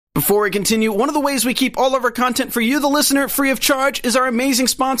Before we continue, one of the ways we keep all of our content for you, the listener, free of charge is our amazing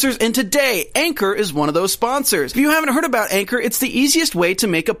sponsors, and today, Anchor is one of those sponsors. If you haven't heard about Anchor, it's the easiest way to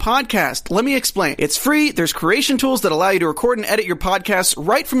make a podcast. Let me explain. It's free, there's creation tools that allow you to record and edit your podcasts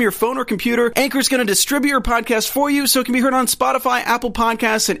right from your phone or computer. Anchor's going to distribute your podcast for you so it can be heard on Spotify, Apple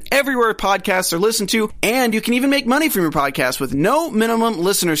Podcasts, and everywhere podcasts are listened to, and you can even make money from your podcast with no minimum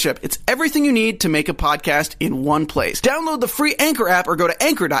listenership. It's everything you need to make a podcast in one place. Download the free Anchor app or go to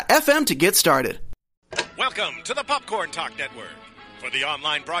anchor.fm to get started. Welcome to the Popcorn Talk Network, for the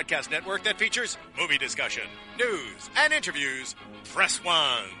online broadcast network that features movie discussion, news, and interviews. Press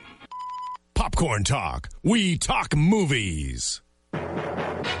 1. Popcorn Talk. We talk movies.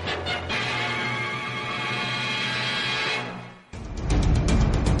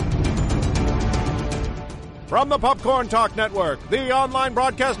 From the Popcorn Talk Network, the online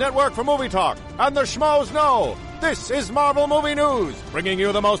broadcast network for movie talk, and the schmoes know. This is Marvel Movie News, bringing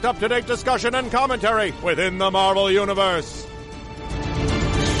you the most up-to-date discussion and commentary within the Marvel Universe.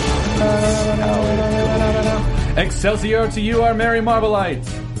 Excelsior to you, our merry Marvelites.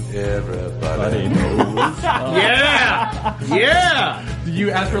 Everybody knows. Yeah! Yeah! Did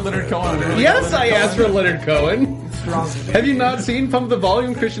you ask for Leonard Cohen? Yes, I asked for Leonard Cohen. Have you not seen Pump the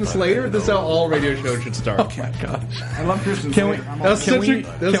Volume, Christian Slater? This is how all radio shows should start. Oh my gosh. I love Christian Slater.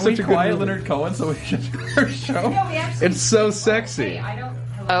 Can we quiet movie. Leonard Cohen so we can do our show? It's so sexy.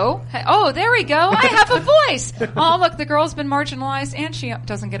 Oh, there we go. I have a voice. Oh, look, the girl's been marginalized and she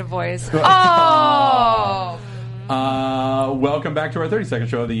doesn't get a voice. Oh. Welcome back to our 32nd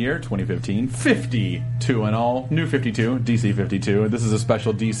show of the year, 2015. 52 and all. New 52, DC 52. This is a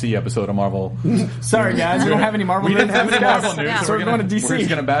special DC episode of Marvel. Sorry, guys. We don't have any Marvel news. We didn't have any Marvel news, Yeah. so we're going to DC. We're just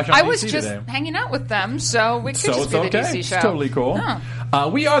going to bash on I DC was just today. hanging out with them, so we could just it's be the okay. DC show. It's totally cool. Oh.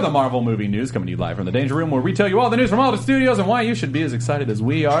 We are the Marvel Movie News, coming to you live from the Danger Room, where we tell you all the news from all the studios and why you should be as excited as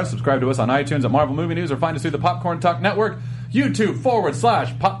we are. Subscribe to us on iTunes at Marvel Movie News, or find us through the Popcorn Talk Network,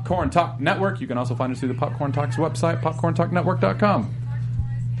 YouTube.com/Popcorn Talk Network. You can also find us through the Popcorn Talk's website, popcorntalknetwork.com.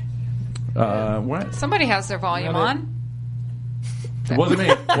 What? Somebody has their volume on. It wasn't me.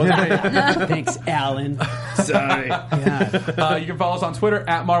 Thanks, Alan. Sorry. You can follow us on Twitter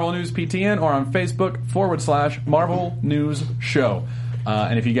at Marvel News PTN, or on Facebook /Marvel News Show.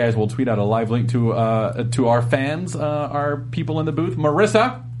 And if you guys will tweet out a live link to our fans, our people in the booth,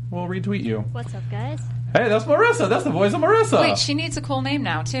 Marissa will retweet you. What's up, guys? Hey, that's Marissa. That's the voice of Marissa. Wait, she needs a cool name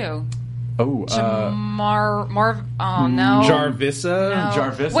now, too. Oh, oh no. Jarvissa? No.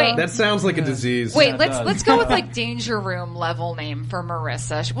 Jarvissa? Wait. That sounds like a disease. Wait, let's go with like Danger Room level name for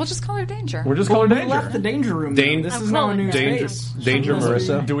Marissa. We'll just call her Danger. We'll just call her We Danger. left the Danger Room. Dan- This I'm is now a calling new her space. Danger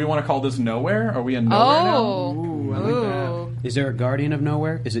Marissa. Do we want to call this Nowhere? Are we in Nowhere Oh. Ooh, I like that. Is there a Guardian of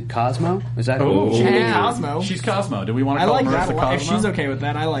Nowhere? Is it Cosmo? Is that Oh. She can be Yeah. Cosmo. now? She's Cosmo. Do we want to I call like Marissa that a lot. Cosmo? If she's okay with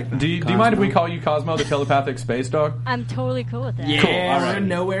that, I like that. Do you mind if we call you Cosmo, the telepathic space dog? I'm totally cool with that. Yeah, Cool, all right. we're in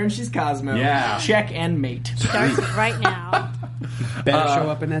Nowhere and she's Cosmo. Yeah. Check and mate. Starts right now. better show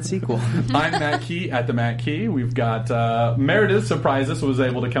up in that sequel? I'm Matt Key at the Matt Key. We've got Meredith, surprised us, was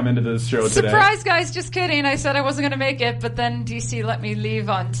able to come into this show today. Surprise, guys! Just kidding. I said I wasn't going to make it, but then DC let me leave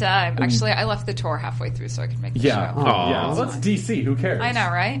on time. Actually, I left the tour halfway through so I could make the Yeah. show. Yeah. Well, that's DC. Who cares? I know,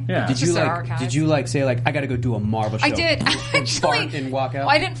 right? Yeah. It's just an archive. Did you say I got to go do a Marvel show? I did. Actually, fart and walk out?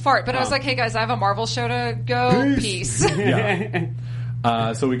 Well, I didn't fart, but I was like, "Hey guys, I have a Marvel show to go. Peace." Yeah.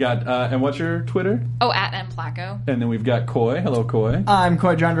 So we got, and what's your Twitter? Oh, at M Placo. And then we've got Coy. Hello, Coy. I'm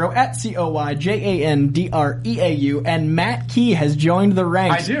Coy Jandreau at CoyJandreau, and Matt Key has joined the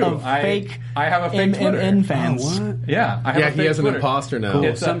ranks I do. of fake I have a fake Twitter. MNN fans. What? Yeah, I have Yeah, a he fake has an Twitter. imposter now. Cool.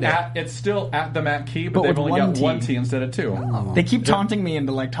 It's, Someday. it's still at the Matt Key, but But they've with only got one one T. T instead of two. They keep taunting me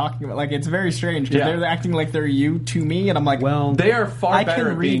into talking about it's very strange because Yeah. they're acting like they're you to me, and I'm like, Well, They are far I better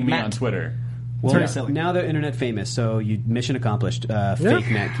can at being read me Matt. on Twitter. it's very silly. now they're internet famous, so mission accomplished.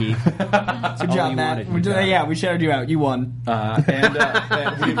 Fake Matt Key. Good job, Matt. We shouted you out. You won. And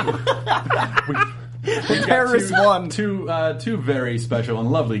we've got Terrorist won. two very special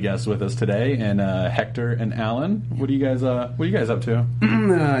and lovely guests with us today, and Hector and Alan. What are you guys up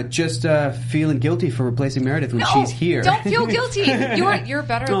to? Just feeling guilty for replacing Meredith when No, she's here. don't feel guilty. You're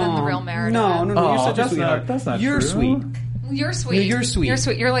better than the real Meredith. No, you're Oh, such a that's sweetheart. that's not You're true. sweet. You're sweet. No, you're sweet. You're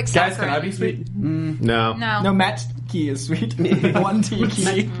sweet. You're like Guys, saccharine. can I be sweet? No. No. Matt Key is sweet. One T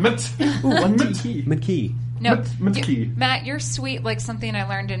Key. One T Key. McKee. No. Key. Matt, you're sweet like something I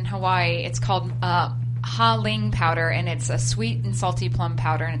learned in Hawaii. It's called Ha Ling powder, and it's a sweet and salty plum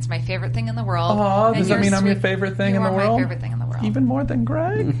powder, and it's my favorite thing in the world. Aw, And does that you're mean I'm your sweet- favorite thing you in the are world? my favorite thing in the world. Even more than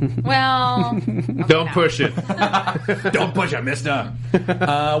Greg? Well, Don't push it. Don't push it, mister.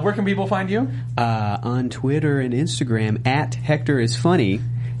 Where can people find you? On Twitter and Instagram at Hector is Funny.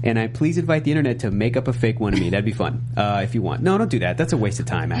 And I please invite the internet to make up a fake one of me. That'd be fun if you want. No, don't do that. That's a waste of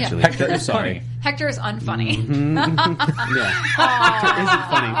time. Actually, Hector I'm is sorry. funny. Hector is unfunny. Hector isn't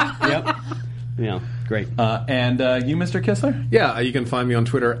funny. Yep. Yeah, great. And you, Mr. Kistler? Yeah, you can find me on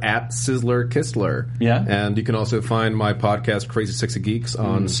Twitter at Sizzler Kistler. Yeah. And you can also find my podcast, Crazy Six of Geeks,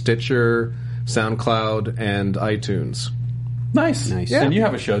 on Stitcher, SoundCloud, and iTunes. Nice. Yeah. And you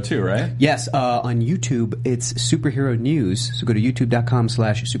have a show too, right? Yes, on YouTube, it's Superhero News. So go to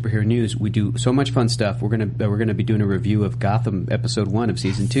youtube.com/superhero news. We do so much fun stuff. We're gonna be doing a review of Gotham episode 1 of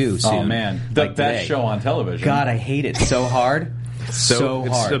season 2 soon. Oh man, Like that today. show on television. God, I hate it so hard. So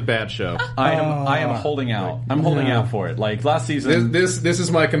it's hard. a bad show. I am holding out. I'm holding out for it. Like last season. This is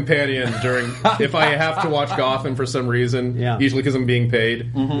my companion during if I have to watch Gotham for some reason, usually because I'm being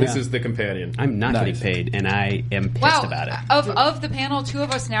paid. This is the companion. I'm not Nice. getting paid, and I am pissed Wow, about it. of the panel, 2 of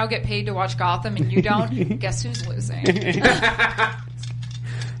us now get paid to watch Gotham, and you don't. Guess who's losing?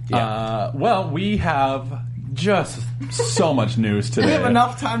 Well, we have just so much news today. We have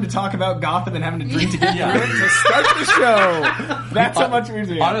enough time to talk about Gotham and having to drink to get Yeah. through it to start the show. That's how much we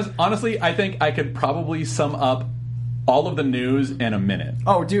do. Honestly, I think I could probably sum up all of the news in a minute.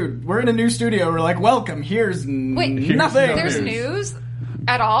 Oh, dude, we're in a new studio. We're like, welcome. Here's Wait, nothing. there's news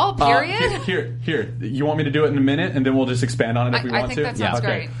at all? Period. Here. You want me to do it in a minute, and then we'll just expand on it if we I want think to? that sounds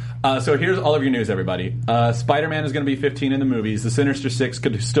great. So here's all of your news, everybody. Spider-Man is going to be 15 in the movies. The Sinister Six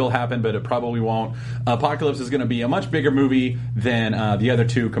could still happen, but it probably won't. Apocalypse is going to be a much bigger movie than the other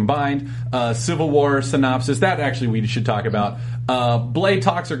two combined. Civil War synopsis, that actually we should talk about. Blade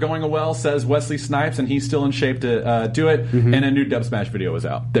talks are going well, says Wesley Snipes, and he's still in shape to do it. And a new Dub Smash video was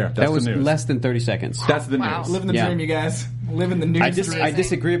out. That's That was the news. less than 30 seconds. That's the Wow. news. Living the Yeah. dream, you guys. Living the news dream. I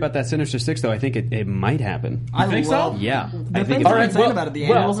disagree about that Sinister Six, though. I think it might happen. I think so? love Yeah. The I think things it's we're right. saying Well- about it, the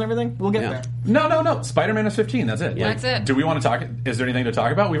well- animals and everything, we'll get Yeah. there. No. Spider-Man is 15. That's it. That's it. Do we want to talk? Is there anything to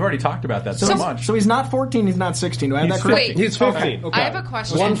talk about? We've already talked about that so much. So he's not 14, he's not 16. Do I have He's that correct? 15. He's 15. I have a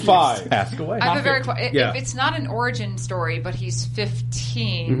question. 1-5. Ask away. I have a very Yeah. If it's not an origin story, but he's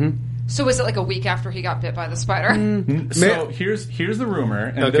 15. So is it like a week after he got bit by the spider? So here's the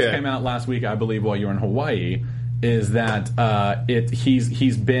rumor, and this came out last week, I believe, while you were in Hawaii. Is that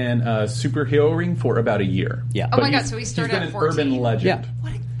he's been superheroing for about a year? Yeah. Oh But my God, so he started been at an 14? urban legend.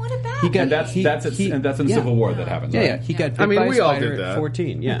 Yeah. What about He got- And that's in yeah. Civil War that happens. Yeah, right? yeah. He got bit I mean, by a we all spider did that. at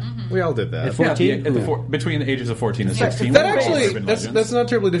 14. Yeah. We all did that. At 14? Between the ages of 14 and 16. That we were all actually, urban that's legends. not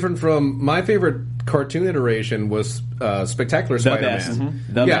terribly different from my favorite cartoon iteration was Spectacular Spider-Man. best.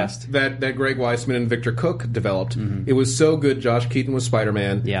 The best. That Greg Weisman and Victor Cook developed. It was so good. Josh Keaton was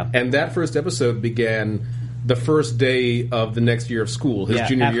Spider-Man. Yeah. And that first episode began the first day of the next year of school, his Yeah,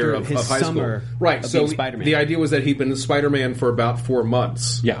 junior after year of his high summer school. Right. of So being Spider-Man. the idea was that he'd been Spider-Man for about 4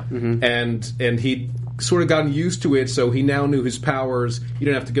 months. Yeah. And he'd sort of gotten used to it, so he now knew his powers. You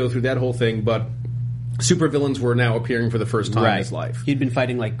didn't have to go through that whole thing, but supervillains were now appearing for the first time in his life. He'd been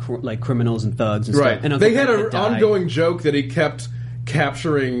fighting like criminals and thugs and Right. stuff. And Uncle They had Ben an died. ongoing joke that he kept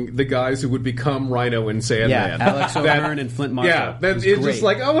capturing the guys who would become Rhino and Sandman. Yeah, Alex O'Hearn and Flint Marko. Yeah, It that, was it's great. just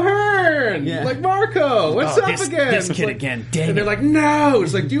like O'Hearn, Yeah. like Marco. What's Oh, up this- again? this It's kid like- again, dang and they're it. like, no.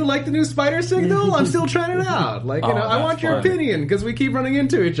 It's like, do you like the new Spider Signal? I'm still trying it out. Like, I that's want your fun. opinion because we keep running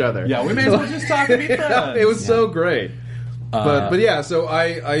into each other. Yeah, we may as well just talk to be friends. It was so great. But yeah, so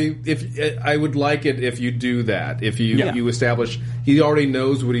I would like it if you do that. If you establish he already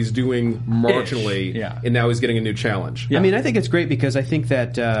knows what he's doing marginally, Yeah. and now he's getting a new challenge. I mean, I think it's great because I think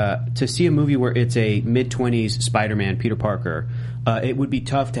that to see a movie where it's a mid-20s Spider-Man, Peter Parker, it would be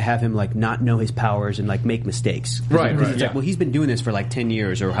tough to have him like not know his powers and like make mistakes. Right, Because right. it's like, well, he's been doing this for like 10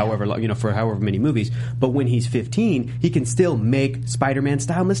 years or however long, for however many movies. But when he's 15, he can still make Spider-Man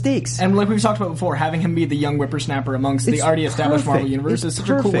style mistakes. And like we've talked about before, having him be the young whippersnapper amongst the It's already established Marvel perfect. universe It's is such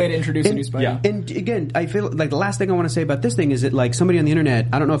a cool way to introduce a And- new Spider. yeah. And again, I feel like the last thing I want to say about this thing is that like somebody on the internet,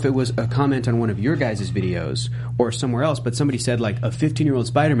 I don't know if it was a comment on one of your guys' videos or somewhere else, but somebody said like a 15-year-old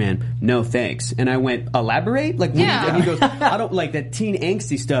Spider-Man, no thanks. And I went, elaborate? Like, what do you- Yeah. and he goes, I don't like that teen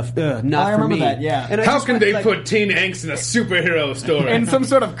angsty stuff. Not I for remember me. that, yeah. And I How just can went, they like- put teen angst in a superhero story? In some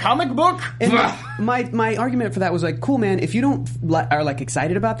sort of comic book? And my argument for that was like, cool, man. If you don't are like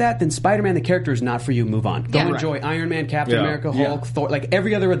excited about that, then Spider-Man the character is not for you. Move on. Go Yeah. enjoy Iron Man, Captain Yeah. America, Yeah. Hulk, Thor, like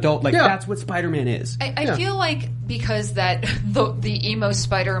every other adult. Like Yeah. that's what Spider-Man is. I feel like because that the emo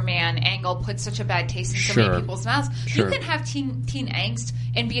Spider-Man angle puts such a bad taste in so Sure. many people's mouths, Sure. you can have teen angst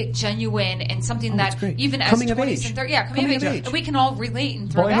and be genuine and something that's that great. even as Coming of 20s age. and 30s, coming of age. And we we can all relate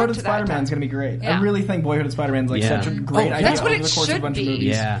and throw Boyhood back of to that Spider-Man time. is going to be great. Yeah. I really think Boyhood of Spider-Man is like such a great idea. That's what over it the course of a should bunch of be.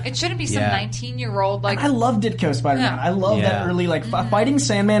 movies. Yeah. It shouldn't be some Yeah. 19-year-old like. I love Ditko Spider-Man. Yeah. I love that early fighting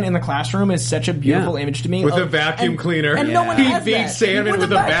Sandman in the classroom is such a beautiful image to me. With a vacuum cleaner. And no one He has beat that. Sandman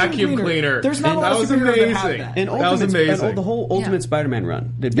with a vacuum cleaner. There's not a lot That of was superheroes that have amazing. that. And That was amazing. And the whole Ultimate Spider-Man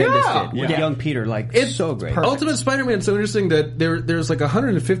run that Bendis did with young Peter, like It's so great. Ultimate Spider-Man is so interesting that there's like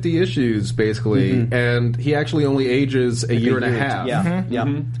 150 issues basically, and he actually only ages a year and a half. Yeah, yeah.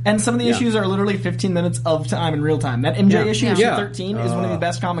 And some of the issues are literally 15 minutes of time in real time. That MJ issue, issue Yeah. 13, is one of the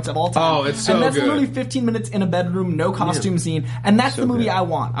best comics of all time. Oh, it's so And that's good. literally 15 minutes in a bedroom, no costume scene. And that's the movie I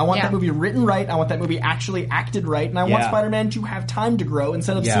want. I want that movie written right. I want that movie actually acted right. And I want Spider-Man to have time to grow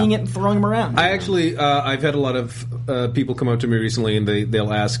instead of seeing it and throwing him around. I actually, I've had a lot of people come up to me recently and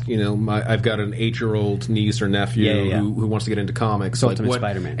they'll ask, I've got an 8-year-old niece or nephew who wants to get into comics. It's Ultimate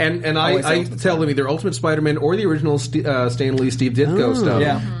Spider-Man. And I tell them either Ultimate Spider-Man or the original Stan Lee, Steve Ditko stuff.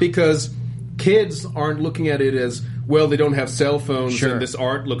 Yeah. Because kids aren't looking at it as, well, they don't have cell phones and this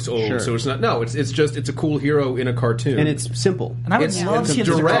art looks old, so it's not. No, it's just it's a cool hero in a cartoon, and it's simple. And I would love it's kids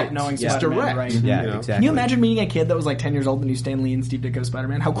to grow direct. up knowing It's Spider-Man, direct. right? Yeah, exactly. Can you imagine meeting a kid that was like 10 years old and knew Stan Lee and Steve Ditko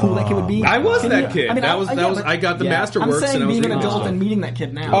Spider-Man? How cool that kid would be. I was Can that you- kid. I mean, that was I got the Masterworks. I'm saying and I was being an reading adult stuff. and meeting that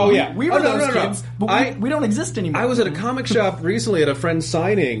kid now. Oh, yeah. we were Oh, no, those no, no. kids, but we don't exist anymore. I was at a comic shop recently at a friend's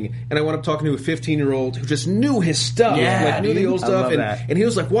signing, and I went up talking to a 15-year-old who just knew his stuff, knew the old stuff, and he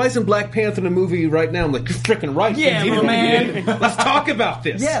was like, "Why isn't Black Panther in a movie right now?" I'm like, "You're freaking right, Yeah, man. man. Let's talk about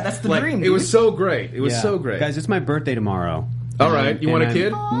this." Yeah, that's the dream, It was dude. so great. It was so great. Guys, it's my birthday tomorrow. All right, you want a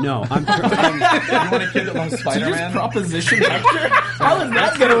kid? No, I'm. You want a kid that loves Spider-Man? Proposition Hector? How is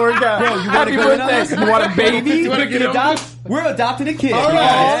that going to work out? Bro, you Happy wanna go birthday. You want a baby? You want to get adopt? We're adopting a kid. All right.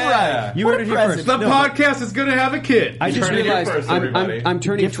 Yeah. You heard it here first. The podcast is going to have a kid. I just Turn it realized first, I'm everybody.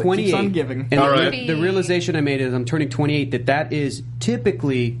 turning Gift that keeps 28. on giving. And All the, right. the realization I made is I'm turning 28. That is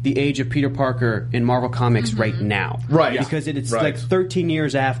typically the age of Peter Parker in Marvel Comics right now. Right. Because it's Right. like 13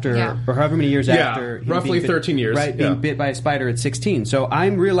 years after, Yeah. or however many years after. him roughly being bit- 13 years, Right, yeah. being bit by a spider at 16. So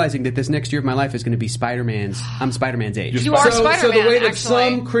I'm realizing that this next year of my life is going to be I'm Spider-Man's age. You are So the Spider-Man, way that actually.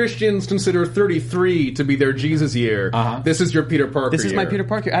 some Christians consider 33 to be their Jesus year, this is your Peter Parker This is my year. Peter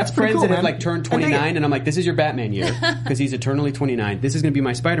Parker. I have pretty friends cool, that have man. like turned I dig 29, it. and I'm like, this is your Batman year because he's eternally 29. This is going to be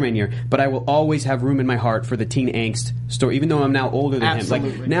my Spider-Man year, but I will always have room in my heart for the teen angst story, even though I'm now older than him.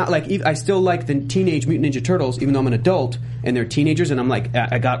 Absolutely. Like now, I still like the Teenage Mutant Ninja Turtles, even though I'm an adult and they're teenagers, and I'm like,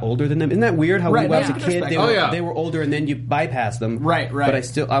 I got older than them. Isn't that weird? How Right, when I was a yeah. kid, they, Oh, were, yeah. they were older, and then you bypass them. Right. But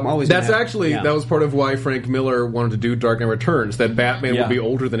I'm always. That's gonna have- actually yeah. that was part of why Frank Miller wanted to do Dark Knight Returns. That Batman Yeah. will be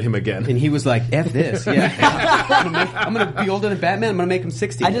older than him again. And he was like, "F this, yeah. I'm gonna be older than Batman. I'm gonna make him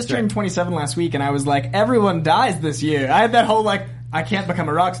 60." I just turned 27 last week, and I was like, everyone dies this year. I had that whole, like, I can't become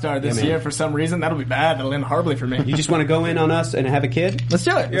a rock star this man. year for some reason. That'll be bad. That'll end horribly for me. You just want to go in on us and have a kid? Let's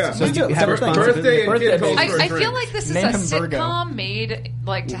do it. Yeah. Let's So do it. you have Let's have a responsibility. Birthday and kid baby. culture. I feel like this is Name a him Virgo. sitcom made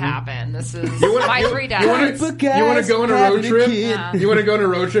to happen. This is You wanna- my you- three you dads. wanna- You want to go on a road trip? Yeah. You want to go on a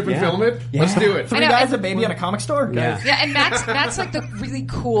road trip and Yeah. film it? Yeah. Let's do it. Three I know, guys, and- a baby, and a comic store? Yeah. Guys. Yeah, and Matt's like the really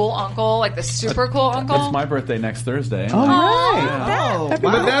cool uncle, like the super cool uncle. It's my birthday next Thursday. All right. Oh, Happy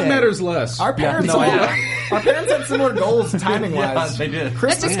But that birthday. matters less. Our parents, no, had similar goals timing Yeah, wise. they did.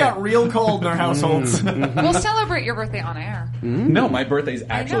 Christmas got real cold in our households. We'll celebrate your birthday on air. No, my birthday's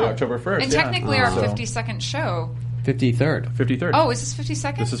I actually know. October 1st. And yeah. technically our So, 52nd show. 53rd. 53rd. Oh, is this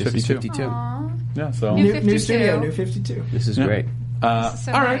 52nd? This is This is 52. 52. Yeah, so. New New 52. studio, new 52. This is Yeah. great. So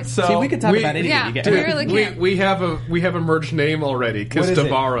all right, nice. so See, we could talk about anything. Yeah, you get. we really we, can. we have a merged name already. is it?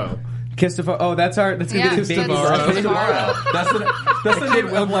 Kistavaro. Christopher. Oh, that's gonna Yeah, be the baby. that's- Kistavaro. That's the name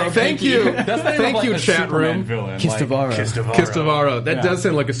of like. Thank you. That's the name Thank of, like, you, a chat Superman room. villain. Kistavaro. Kistavaro. That Yeah. does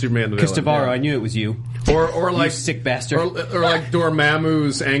sound like a Superman villain. Kistavaro. I knew it was you. Or like sick bastard. Or like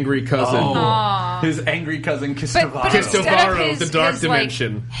Dormammu's angry cousin. His angry cousin But Kistavaro. instead of Kistavaro, his, the dark his,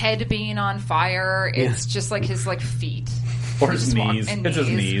 dimension. like, head being on fire, it's just like his feet. Or his Just walk- knees. and It's his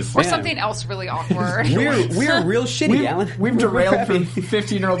knees. Or Man. something else really awkward. We're real shitty, Alan. We've derailed from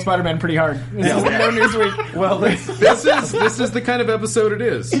 15-year-old Spider-Man pretty hard. This is no news week. Well, let's This is the kind of episode it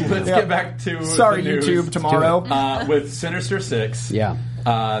is. get back to Sorry, the news. YouTube, tomorrow. With Sinister Six. Yeah.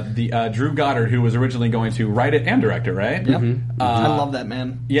 The Drew Goddard, who was originally going to write it and direct it, right? Yep. I love that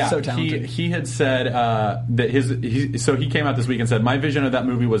man. Yeah, So talented. he had said that so he came out this week and said, my vision of that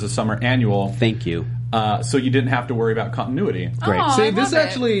movie was a summer annual, Thank you. so you didn't have to worry about continuity. Great. Aw, See, I this love it.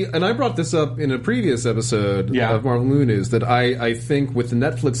 actually, and I brought this up in a previous episode Yeah. of Marvel Moon News, that I think with the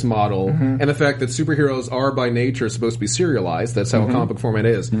Netflix model and the fact that superheroes are by nature supposed to be serialized, that's how a comic book format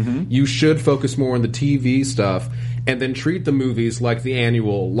is, you should focus more on the TV stuff and then treat the movies like the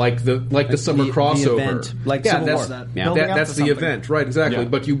annual, like the summer crossover, event, like Civil War. That's the event, right? Exactly. Yeah.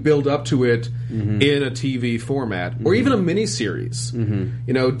 But you build up to it in a TV format, or even a miniseries.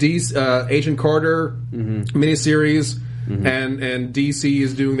 You know, Agent Carter miniseries, and DC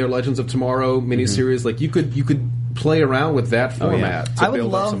is doing their Legends of Tomorrow miniseries. Like you could play around with that format. I would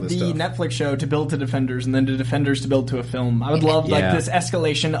love the Netflix show to build to Defenders, and then to Defenders to build to a film. I would love this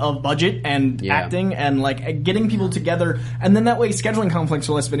escalation of budget and acting, and like getting people together, and then that way scheduling conflicts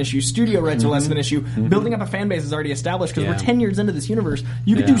are less of an issue, studio rights are less of an issue, building up a fan base is already established because we're 10 years into this universe.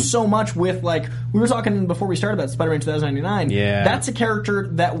 You could do so much with, like, we were talking before we started about Spider-Man 2099. That's a character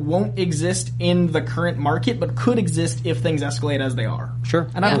that won't exist in the current market, but could exist if things escalate as they are. Sure.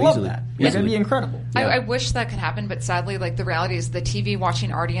 And I love that. It's going to be incredible. I wish that could happen, but sadly, like, the reality is the TV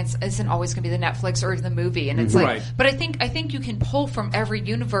watching audience isn't always going to be the Netflix or even the movie, and it's like, but I think you can pull from every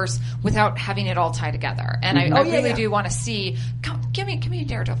universe without having it all tie together, and I really do want to see. Give me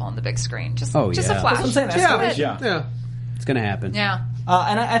Daredevil on the big screen, just a flash. That's what I'm saying. Yeah. It's going to happen. Yeah.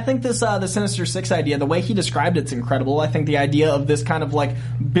 And I think this the Sinister Six idea, the way he described it's incredible. I think the idea of this kind of like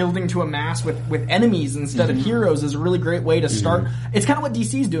building to a mass with enemies instead of heroes is a really great way to start. It's kind of what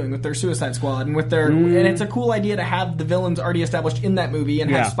DC's doing with their Suicide Squad and with their and it's a cool idea to have the villains already established in that movie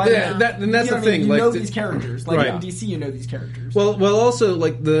and have Spider-Man. And that's the thing. You like, know these characters. Like in DC, you know these characters. Well, also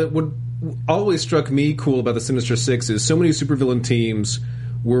like what always struck me cool about the Sinister Six is so many supervillain teams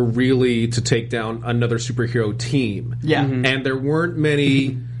were really to take down another superhero team. Yeah. And there weren't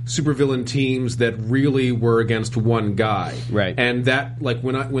many supervillain teams that really were against one guy. Right. And that, like,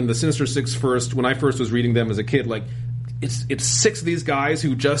 when the Sinister Six when I first was reading them as a kid, like, it's six of these guys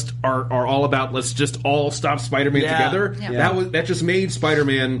who just are all about let's just all stop Spider-Man together. Yeah. That just made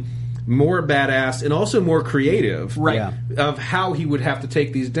Spider-Man more badass and also more creative of how he would have to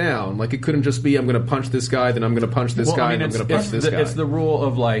take these down. Like, it couldn't just be I'm going to punch this guy, then I'm going to punch this guy, and I'm going to punch this guy. It's the rule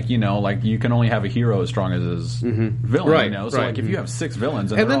of, like, you know, like, you can only have a hero as strong as his villain, right, you know? So, like, if you have six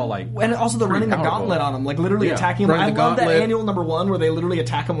villains and they're then, all, like, and also they're running the gauntlet on them, like, literally attacking them. I love that annual #1 where they literally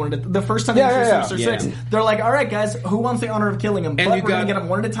attack them one at a time. The first time they do Sinister Six, they're like, all right, guys, who wants the honor of killing him? But we're going to get them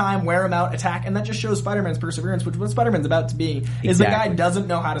one at a time, wear them out, attack, and that just shows Spider-Man's perseverance, which what Spider-Man's about to be, is the guy doesn't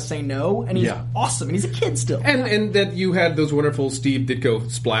know how to say no, and he's awesome, and he's a kid still. And that you had those wonderful Steve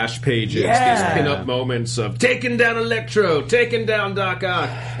Ditko splash pages, these pin-up moments of taking down Electro, taking down Doc Ock,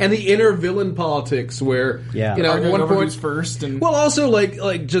 and the inner villain politics where, you know, at one point first, and also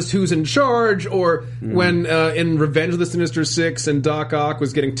like just who's in charge, or when in Revenge of the Sinister Six and Doc Ock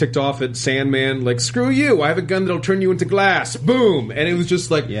was getting ticked off at Sandman, like, screw you, I have a gun that'll turn you into glass, boom, and it was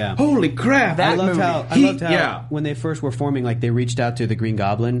just like, holy crap. I loved how when they first were forming, like, they reached out to the Green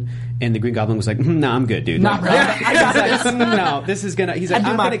Goblin, and the Green Goblin was like, no, I'm good, dude. Not really. I got this. No, this is gonna. He's like,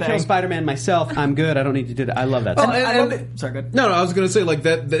 I'm gonna kill Spider-Man myself. I'm good. I don't need to do that. I love that. Sorry, good. No, I was gonna say, like,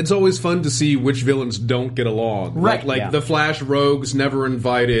 that. It's always fun to see which villains don't get along. Right. Like the Flash Rogues never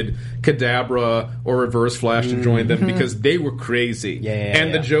invited Kadabra or Reverse Flash to join them because they were crazy.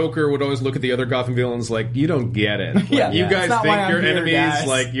 And the Joker would always look at the other Gotham villains like, you don't get it. Like, you guys think you're enemies. Guys.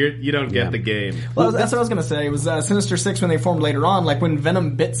 Like, you don't get the game. Well, that's what I was gonna say. It was Sinister Six when they formed later on, like when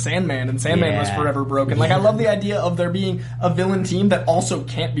Venom bit Sandman and Sandman was forever broken. Like, I love the idea of there being a villain team that also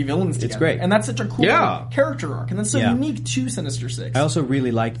can't be villains together. It's great. And that's such a cool character arc. And that's so unique to Sinister Six. I also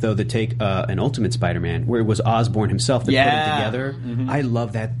really liked, though, the take an Ultimate Spider-Man, where it was Osborn himself that put it together. I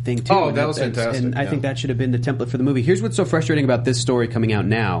love that thing, too. Oh, that was fantastic. And I think that should have been the template for the movie. Here's what's so frustrating about this story coming out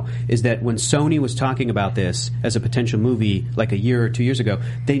now, is that when Sony was talking about this as a potential movie, like a year or 2 years ago,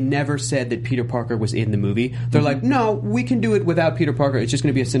 they never said that Peter Parker was in the movie. They're like, no, we can do it without Peter Parker. It's just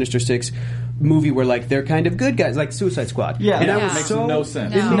going to be a Sinister Six movie where, like, they're kind of good guys, like Suicide Squad. Yeah. And I was makes so, no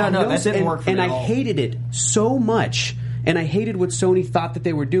sense. No, that didn't work for me and at all. I hated it so much. And I hated what Sony thought that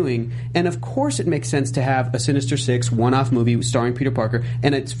they were doing. And of course it makes sense to have a Sinister Six one-off movie starring Peter Parker.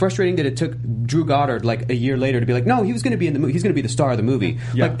 And it's frustrating that it took Drew Goddard like a year later to be like, no, he was going to be in the movie. He's going to be the star of the movie.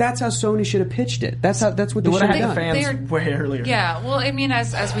 Like, that's how Sony should have pitched it. That's what they should have done. Fans way earlier. Yeah, well, I mean,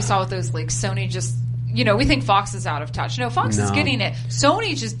 as we saw with those leaks, Sony just... You know, we think Fox is out of touch. No, Fox is getting it.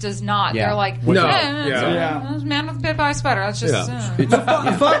 Sony just does not. They're like, man with bit by a spider. That's just...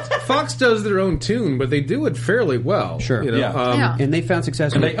 Fox does their own tune, but they do it fairly well. Sure. You know? And they found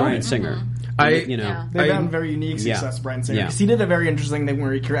success with Bryan Singer. you know, they've had very unique success, Bryan Singer. Because he did a very interesting thing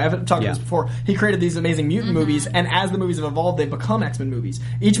where I've talked about this before. He created these amazing mutant movies, and as the movies have evolved, they've become X-Men movies.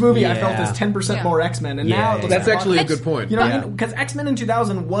 Each movie I felt is 10% more X-Men, and now that's actually a good point. You know what I mean? Because X-Men in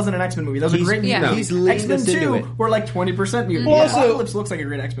 2000 wasn't an X-Men movie. That was a great movie. X-Men 2 were like 20% mutant. Well, also, Apocalypse looks like a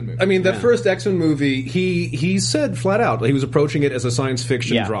great X-Men movie. I mean, that first X-Men movie, he said flat out he was approaching it as a science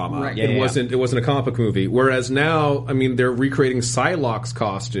fiction drama. Right. It wasn't a comic book movie. Whereas now, I mean, they're recreating Psylocke's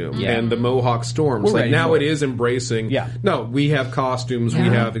costume and the Mohawk Storms. Like now, it is embracing. No, we have costumes, we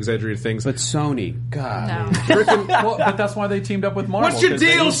have exaggerated things. But Sony, God, well, but that's why they teamed up with Marvel. What's your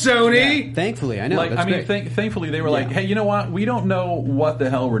deal, Sony? Yeah, thankfully, I know. Like, I mean, thankfully, they were like, "Hey, you know what? We don't know what the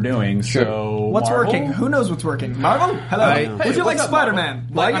hell we're doing. So what's Marvel? working? Who knows what's working? Marvel? Hello. Would you like Spider-Man?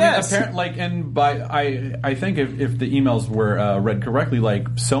 Like, yes. I think if the emails were read correctly, like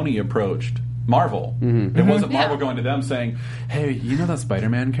Sony approached Marvel. It wasn't Marvel going to them saying, "Hey, you know that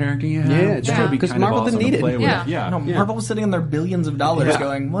Spider-Man character you have? Yeah, it's true. Because Marvel didn't need it. Marvel was sitting on their billions of dollars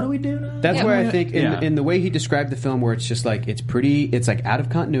going, what do we do now? That's why I think in the way he described the film, where it's just like it's like out of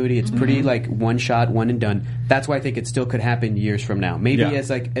continuity, it's pretty like one shot, one and done. That's why I think it still could happen years from now. Maybe as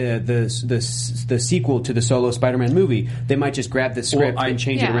like the sequel to the solo Spider-Man movie, they might just grab the script and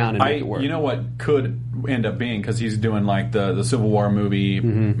change it around and make it work. You know what could end up being, because he's doing like the Civil War movie,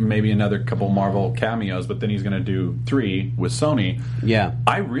 maybe another couple Marvel cameos, but then he's going to do 3 with Sony. Yeah,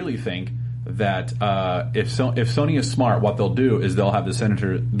 I really think that if Sony is smart, what they'll do is they'll have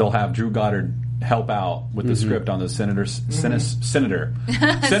Drew Goddard help out with the script on the Senator 6. Spider-Man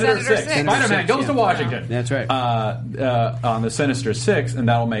goes to Washington. That's right. On the Sinister 6, and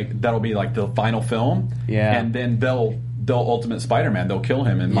that'll be like the final film. Yeah, and then they'll Ultimate Spider-Man. They'll kill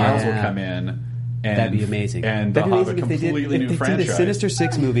him, and Miles will come in. And, that'd be amazing. And they'll have a completely new franchise. They did a Sinister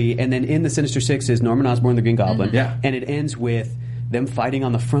Six movie, and then in the Sinister Six is Norman Osborn, the Green Goblin. And it ends with them fighting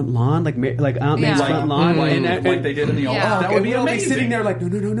on the front lawn, like Aunt May's front lawn, like they did in the old. That would be amazing. Sitting there like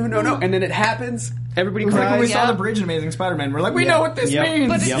no, and then it happens. Everybody cries. Like when we saw the bridge in Amazing Spider-Man, we're like, we know what this means.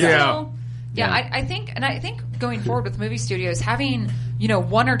 But it's still, I think going forward with movie studios, having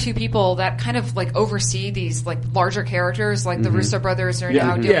 1 or 2 people that kind of like oversee these like larger characters, like the Russo brothers are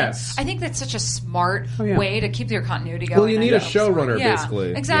now doing. I think that's such a smart way to keep your continuity going. Well, you need a showrunner,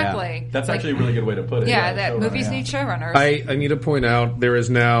 basically. Exactly. That's actually a really good way to put it. That movies need showrunners. I need to point out there is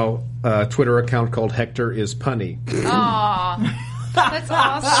now a Twitter account called Hector is Punny. Aww. That's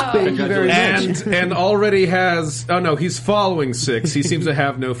awesome. Thank you very much. And already has. Oh no, he's following 6. He seems to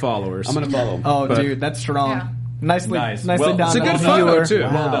have no followers. I'm going to follow him. Oh, dude, that's strong. Yeah. Nicely well, done. It's a good photo too.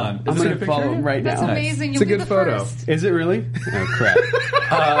 Wow. Well done. I'm going to follow him right That's now. amazing. It's a good photo. Is it really? Oh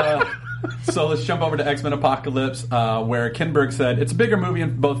crap. So let's jump over to X-Men Apocalypse, where Kinberg said it's a bigger movie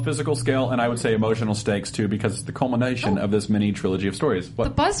in both physical scale and I would say emotional stakes too, because it's the culmination of this mini trilogy of stories. The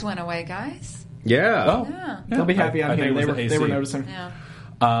buzz went away, guys. Yeah. They'll be happy on here. They were noticing. Yeah.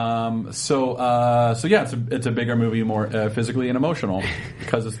 It's a bigger movie, more physically and emotional,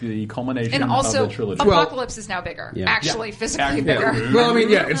 because it's the culmination and also, of the trilogy. Apocalypse is now bigger. Actually, physically bigger. Well, I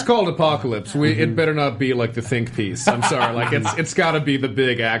mean, it's called Apocalypse. It better not be like the think piece. I'm sorry, like it's got to be the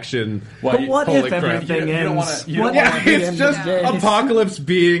big action. But what if everything ends? It's just Apocalypse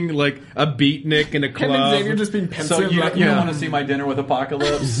being like a beatnik in a club. Kevin Xavier just being pensive. So you don't want to see My Dinner with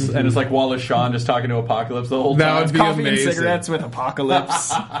Apocalypse, and it's like Wallace Shawn just talking to Apocalypse the whole time. That would be coffee amazing. and cigarettes with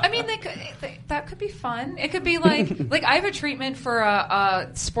Apocalypse. I mean, that could be fun. It could be like I have a treatment for a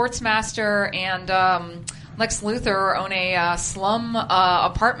Sportsmaster and Lex Luthor own a slum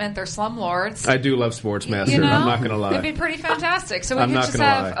apartment. They're slumlords. I do love Sportsmaster. I'm not going to lie. It'd be pretty fantastic. So we could just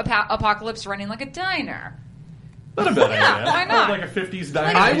have Apocalypse running like a diner. Not a bad idea. Why not? Like a 50s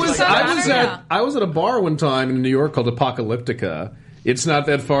diner. I was at a bar one time in New York called Apocalyptica. It's not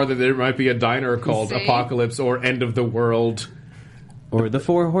that far that there might be a diner called Apocalypse or End of the World. Or the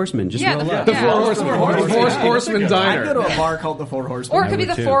Four Horsemen. Just roll up. The Four Horsemen Diner. I go to a bar called the Four Horsemen. Or it could be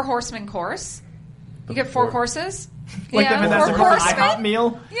the Four Horsemen course. You get 4 courses. Like the Vanessa Four IHOP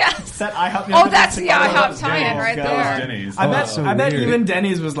meal? Yes. That IHOP meal. Oh, that's the IHOP tie-in right there. Denny's. I bet even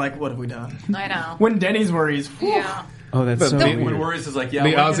Denny's was like, what have we done? I know. When Denny's worries. Yeah. Oh, that's so weird. When Worries is like,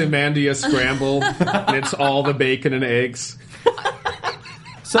 the Ozymandias scramble, and it's all the bacon and eggs.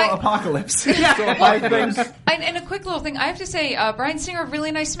 So Apocalypse. And a quick little thing, I have to say, Bryan Singer,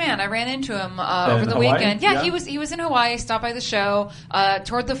 really nice man. I ran into him over the weekend. Yeah, he was in Hawaii, stopped by the show,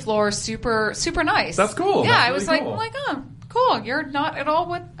 toured the floor, super nice. That's cool. Yeah, That's I was really like, cool. oh, cool. You're not at all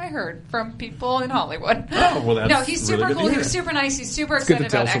what I heard from people in Hollywood. Oh, well, that's no, he's super really good cool. to He hear. was super nice. He's super It's good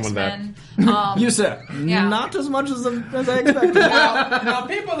excited to tell about someone X-Men. Yusa, not as much as I expected. Now,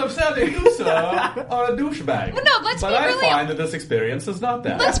 people have said that Yusa are a douchebag. Well, no, let's but be really. I find that this experience is not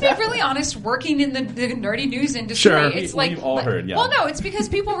that. Let's be really honest. Working in the nerdy news industry, it's like we've all heard. Yeah. Well, no, it's because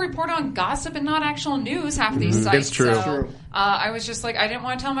people report on gossip and not actual news. Half these sites. It's true. So, I was just like, I didn't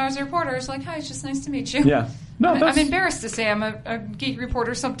want to tell them I was a reporter. It's like, hi, it's just nice to meet you. Yeah. No, I'm embarrassed to say I'm a geek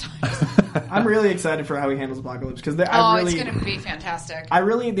reporter sometimes. I'm really excited for how he handles Apocalypse because it's going to be fantastic.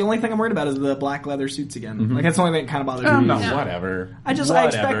 The only thing I'm worried about is the black leather suits again. Mm-hmm. Like that's the only thing that kind of bothers me. No, whatever. I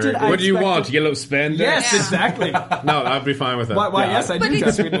expected. What do you want? Yellow spandex? Yes, exactly. No, I'd be fine with that. Why? Yes, I do.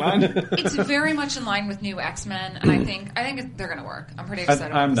 Just read the line. It's very much in line with new X-Men, and I think they're going to work. I'm pretty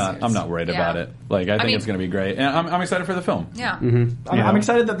excited. I'm not worried about it. Like I think it's going to be great, and I'm excited for the film. Yeah. Mm-hmm. I'm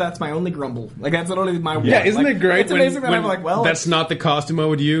excited that's my only grumble. Like that's literally my. Yeah, isn't it great? It's amazing that I'm like, well, that's not the costume I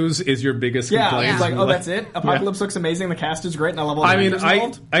would use. Is your biggest complaint? Yeah, it's like, that's it. Apocalypse looks amazing. The cast is great, and I love all the actors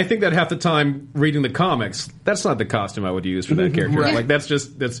involved. I think that half the time reading the comics, that's not the costume I would use for that character. Right. Like that's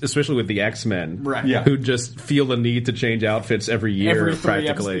especially with the X-Men, right? Yeah. Who just feel the need to change outfits every year,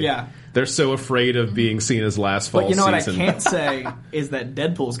 practically. Yeah. They're so afraid of being seen as last fall season. But you know what I can't say is that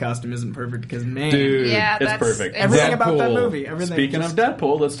Deadpool's costume isn't perfect because, man. Dude, it's perfect. Everything about that movie. Speaking of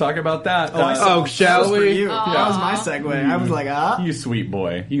Deadpool, let's talk about that. Shall we? That was my segue. I was like, You sweet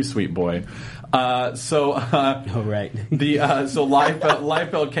boy. You sweet boy. right. So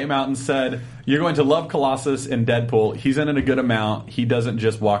Liefeld came out and said, you're going to love Colossus in Deadpool. He's in it a good amount. He doesn't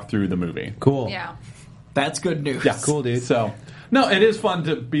just walk through the movie. Cool. Yeah. That's good news. Yeah, cool, dude. So, no, it is fun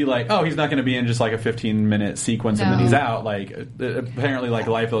to be like, oh, he's not going to be in just like a 15-minute sequence and then he's out. Like, apparently, like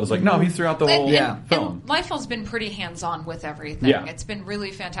Liefeld is like, no, he's throughout the whole film. And Liefeld's been pretty hands-on with everything. Yeah. It's been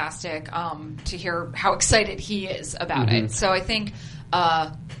really fantastic to hear how excited he is about it. So I think.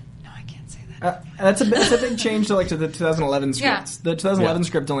 That's a big change to the 2011 scripts. Yeah. The 2011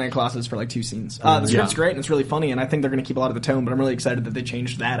 script only had Colossus for like 2 scenes. The script's great and it's really funny, and I think they're going to keep a lot of the tone. But I'm really excited that they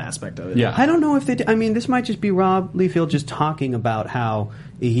changed that aspect of it. Yeah, I don't know if they. I mean, this might just be Rob Liefeld just talking about how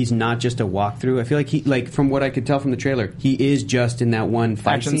he's not just a walkthrough. I feel like from what I could tell from the trailer, he is just in that one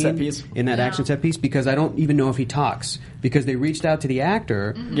fight action scene, set piece. In that action set piece, because I don't even know if he talks because they reached out to the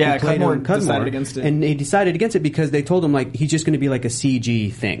actor. Yeah, Cudmore decided against it, and they decided against it because they told him like he's just going to be like a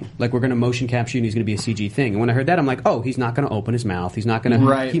CG thing, like we're going to motion capture and he's going to be a CG thing. And when I heard that, I'm like, oh, he's not going to open his mouth. He's not going to.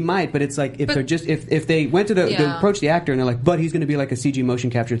 Right. He might, but it's like if they went to the approach the actor and they're like, but he's going to be like a CG motion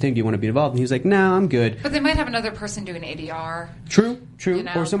capture thing. Do you want to be involved? And he's like, no, I'm good. But they might have another person doing ADR. True. You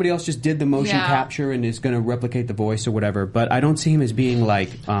know? Or somebody else just did the motion capture and is going to replicate the voice or whatever. But I don't see him as being like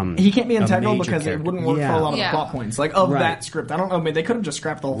he can't be integral because character. it wouldn't work for a lot of the plot points that script. I don't know. I mean, they could have just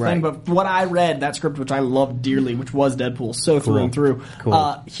scrapped the whole thing. But what I read, that script, which I loved dearly, which was Deadpool, through and through,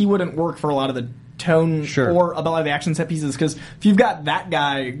 he wouldn't work for a lot of the tone or about like the action set pieces because if you've got that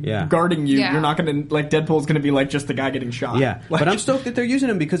guy guarding you, you're not going to Deadpool's going to be like just the guy getting shot. Yeah, but I'm stoked that they're using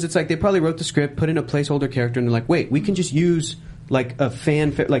him because it's like they probably wrote the script, put in a placeholder character, and they're like, wait, we can just use like a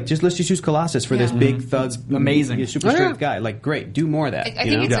let's just use Colossus for this big thug, amazing, super strength guy. Like, great, do more of that. I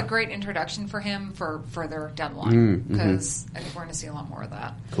think it's a great introduction for him for further down the line because I think we're going to see a lot more of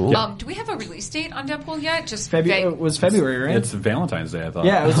that. Cool. Do we have a release date on Deadpool yet? Just it was February, right? It's Valentine's Day, I thought.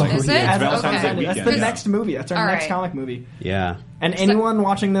 Yeah, it was like Is it? It's Valentine's Day That's weekend. the next movie. That's our next comic movie. Yeah. And anyone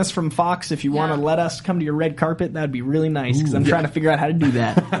watching this from Fox, if you want to let us come to your red carpet, that'd be really nice because I'm trying to figure out how to do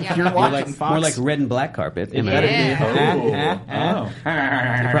that. If you're watching Fox, more like red and black carpet. It better be. It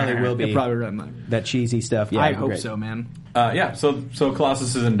probably will be. It probably red that cheesy stuff. Yeah, I hope so, man. So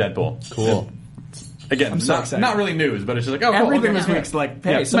Colossus is in Deadpool. Cool. Again, not really news, but it's just like, oh, everything cool, this week's like,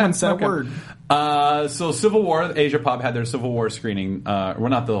 hey, someone said a word. So Civil War, Asia Pop had their Civil War screening. Well,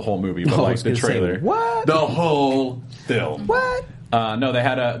 not the whole movie, but like the trailer. What? The whole film. What? No, they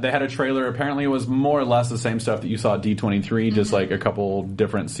had a trailer. Apparently, it was more or less the same stuff that you saw at D23. Just like a couple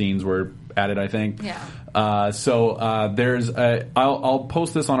different scenes were added, I think. Yeah. So there's I'll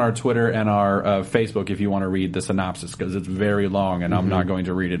post this on our Twitter and our Facebook if you want to read the synopsis because it's very long and I'm not going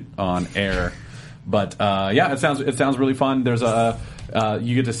to read it on air. But it sounds really fun. There's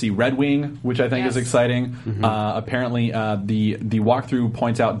you get to see Red Wing, which I think is exciting. Apparently, the walkthrough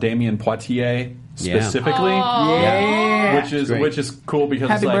points out Damien Poitier specifically, which is cool because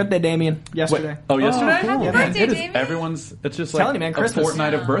happy it's like, birthday, Damien! Yesterday. Yesterday. Happy birthday, Damien! Everyone's. It's just telling like you, man, a Christmas.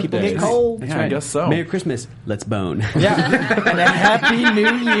 fortnight of birthdays. People get cold. Yeah, I guess so. Merry Christmas. Let's bone. Yeah, and a happy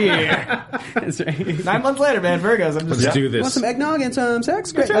New Year. That's right. 9 months later, man, Virgos. Let's do this. Want some eggnog and some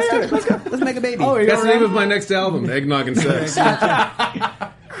sex? Great, let's do it. Let's go. Let's make a baby. That's the name of my next album, Eggnog and Sex.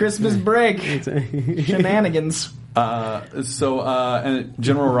 Christmas break. Shenanigans. And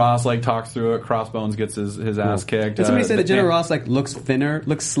General Ross like talks through it. Crossbones gets his ass kicked. And somebody said that General Ross like looks thinner,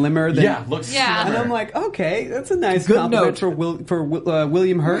 looks slimmer than looks slimmer. And I'm like, okay, that's a nice Good compliment note. for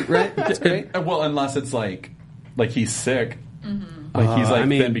William Hurt, right? That's great. Well, unless it's like he's sick. Like he's like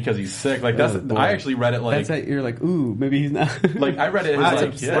thin because he's sick. Like that's. I actually read it like you're like, ooh, maybe he's not. Like I read it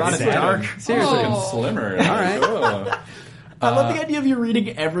as dark. Seriously, slimmer. All right. I love the idea of you reading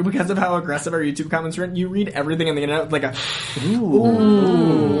because of how aggressive our YouTube comments are. You read everything on the internet with like a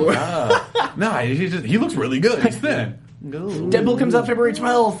ooh. No, he looks really good. He's thin. Deadpool comes out February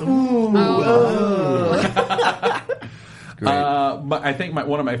 12th. Ooh. But I think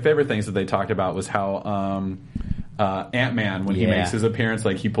one of my favorite things that they talked about was how Ant-Man, when he makes his appearance,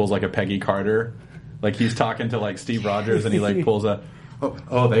 like he pulls like a Peggy Carter. Like he's talking to like Steve Rogers and he like pulls a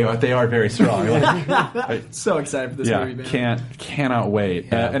they are very strong. Like, so excited for this movie, man. Cannot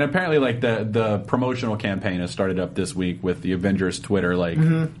wait. And apparently like the promotional campaign has started up this week with the Avengers Twitter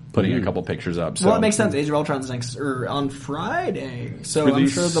putting a couple pictures up. So. Well, it makes sense. Age of Ultron's on Friday, so I'm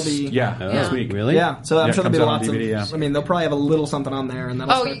sure there'll be this week. Really? Yeah, so I'm sure there'll be lots DVD, of. I mean, they'll probably have a little something on there, and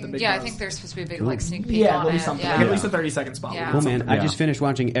that'll start the big. I buzz. think there's supposed to be a big like sneak peek. Yeah, on there'll be it. something. Yeah. Like, at least a 30-second spot. Yeah. Well, man, I just finished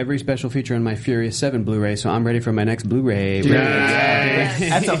watching every special feature on my Furious 7 Blu-ray, so I'm ready for my next Blu-ray.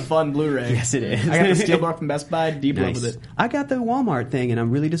 That's a fun Blu-ray. Yes, it is. I got the Steelbook from Best Buy. Deep love with it. I got the Walmart thing, and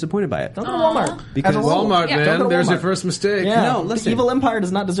I'm really disappointed by it. Don't go to Walmart. Because Walmart, Yeah. man, Don't go to there's your Walmart. first mistake. Yeah, No, listen. The evil empire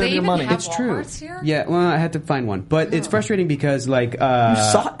does not deserve They your even money. have It's true. Walmarts here? Yeah, well, I had to find one, but it's frustrating because like You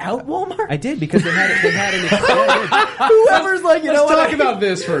sought out Walmart. I did because they had Whoever's like, you know Let's what? talk about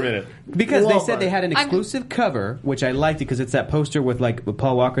this for a minute. because they said Walmart. they had an exclusive cover, which I liked because it's that poster with like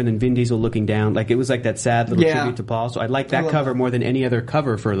Paul Walker and then Vin Diesel looking down, like it was like that sad little Yeah. tribute to Paul. So I liked I that love cover that. more than any other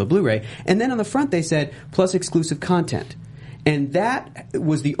cover for the Blu-ray. And then on the front they said plus exclusive content. And that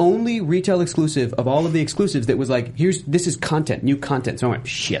was the only retail exclusive of all of the exclusives that was like, this is content, new content. So I went,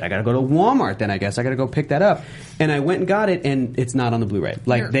 shit, I gotta go to Walmart then, I guess. I gotta go pick that up. And I went and got it, and it's not on the Blu-ray.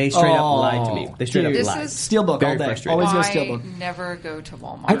 Like, they straight up lied to me. They straight up This lied. is- Steelbook Very all day. frustrating. Always go I Steelbook. never go to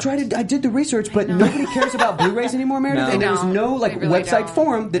Walmart. I did the research, but nobody cares about Blu-rays anymore, Meredith. No. And there was They no don't. like They really website don't.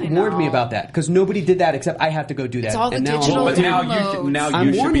 forum that I warned me know. about that because nobody did that except I have to go do that. It's all the and now digital But now you downloads.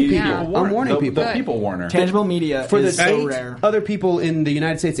 should warning be the people. people I'm warning the people. people warner. Tangible media for the is so 8 rare. other people in the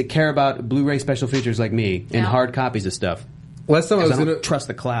United States that care about Blu-ray special features like me and Yeah. hard copies of stuff. Last time I 'Cause was I in don't a trust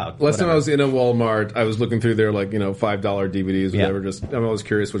the cloud. Last time I Whatever. was in a Walmart, I was looking through their $5 DVDs, whatever. Just I'm always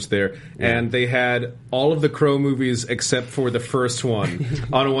curious what's there, and they had all of the Crow movies except for the first one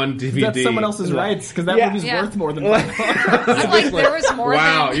on one DVD. That's someone else's rights because that movie's Yeah. worth more than And, like there was more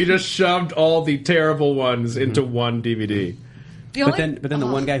Wow, than you just shoved all the terrible ones into one DVD. the But only, then the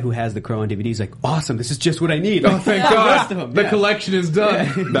one guy who has the Crow on DVD is like, awesome, this is just what I need. Oh, thank The God! rest of them, The yeah. collection is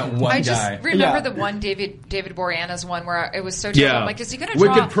done. That one I just guy. remember Yeah. the one David Boreanaz's one where it was so terrible. Yeah. I'm like, is he going to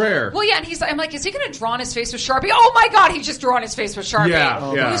draw? Wicked Prayer. Well, yeah, and I'm like, is he going to draw on his face with Sharpie? Oh my God, he just drew on his face with Sharpie.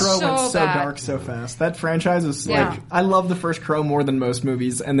 Yeah, It yeah. was Crow so went so bad. dark so fast. That franchise is Yeah. like I love the first Crow more than most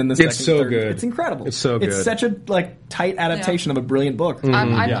movies, and then the It's second, so third. good. It's incredible. It's so It's good. such a tight adaptation of a brilliant book.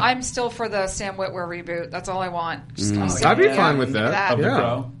 I'm still for the Sam Witwer reboot. That's all I want. Just, I'm sick I'd be of it. fine with Give me that. Of the Yeah.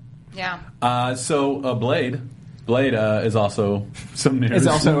 Crow. Yeah. So Blade is also some news. It's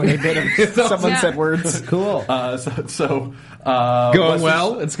also a bit of someone Yeah. said words. Cool. Going Wesley-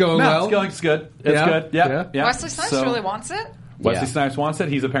 well. It's going No, well. It's good. It's Yeah. good. Yeah. Yeah. yeah. Wesley Snipes So- really wants it. Wesley Yeah. Snipes wants it.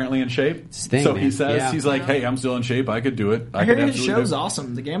 He's apparently in shape. It's his thing, so man. he says Yeah. he's like, "Hey, I'm still in shape. I could do it. I heard could his absolutely show's do it."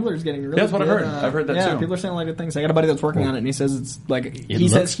 awesome. The Gambler's getting really That's what I good. heard. I've heard that yeah, too. people are saying a lot of good things. I got a buddy that's working on it, and he says it's like he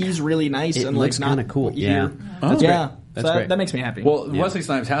looks- says he's really nice it and looks like not kinda cool. what you Yeah. hear. That's yeah. great. That's So great. that makes me happy. Well, Wesley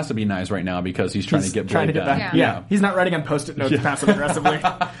Snipes has to be nice right now because he's trying He's to get trying to Blade get done. back. Yeah. Yeah. He's not writing on post-it notes passive aggressively.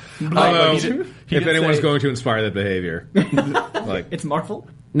 Although, he did if anyone's say- going to inspire that behavior, like It's Marvel.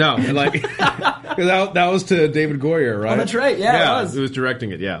 no, like 'cause that was to David Goyer, right? Oh, that's right. Yeah, it was. Who was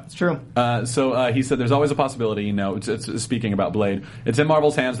directing it? Yeah. It's true. So he said there's always a possibility. It's speaking about Blade. It's in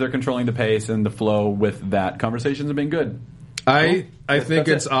Marvel's hands. They're controlling the pace and the flow with that. Conversations have been good. I think That's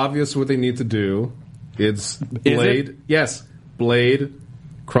it's it. obvious what they need to do. It's Blade. it? Yes, Blade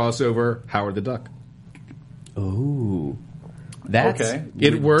crossover Howard the Duck. Ooh. That's Okay.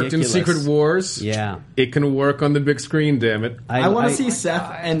 It worked in ridiculous. Secret Wars. Yeah. It can work on the big screen. Damn it. I want to see Seth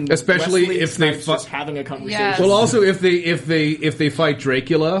and Especially Wesley if they Snipes fu- just having a conversation. Yes. Well, also if they fight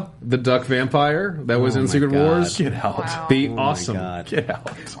Dracula, the duck vampire that was Oh in my Secret God. Wars, Get out. Wow. be Oh my awesome. God. Get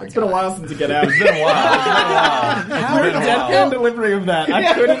out. It's been a while since you get out. It's been a while. Howard deadpan delivery of that.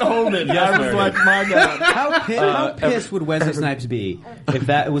 I couldn't hold it. I was Meredith. like, my God. How pissed would Wesley Snipes be if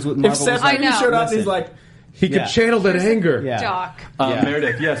that was what Marvel If Seth was like? I know. showed up, and he's Listen. like, He could channel that anger. Yeah. Doc.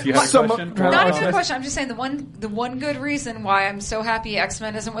 Meredith, yes, you have a question? Not even a question. I'm just saying the one good reason why I'm so happy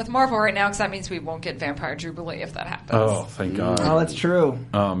X-Men isn't with Marvel right now, because that means we won't get Vampire Jubilee if that happens. Oh, thank God. Oh, that's true.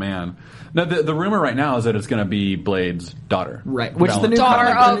 Oh, man. No, the rumor right now is that it's going to be Blade's daughter. Right. Which Valentine. the new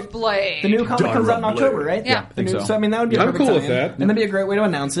Daughter comic, of Blade. The new comic Daughter comes out in of Blade. October, right? Yeah. I think so. So, I mean, that would be a I'm perfect cool with tie-in. that. And that'd be a great way to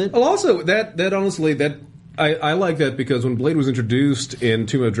announce it. Well, also, that honestly, I like that because when Blade was introduced in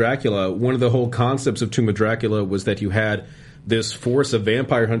Tomb of Dracula, one of the whole concepts of Tomb of Dracula was that you had this force of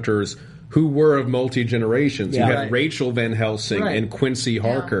vampire hunters who were of multi-generations. Yeah. You had Right. Rachel Van Helsing Right. and Quincy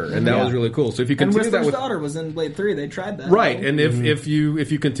Harker, and that was really cool. So if you And continue that Whistler's with daughter was in Blade 3. They tried that. right, and if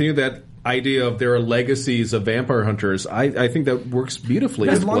you continue that idea of there are legacies of vampire hunters, I think that works beautifully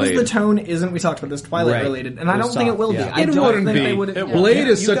As with long Blade. as the tone isn't, we talked about this, Twilight Right. related, and I Or don't think it soft, will yeah. be. I It don't wouldn't think be. they would. Blade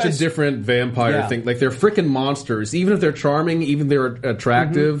is You such guys- a different vampire Yeah. thing. Like they're freaking monsters. Even if they're charming, even if they're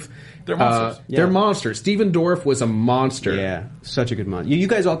attractive, They're monsters. They're monsters. Steven Dorff was a monster. Yeah, such a good month. You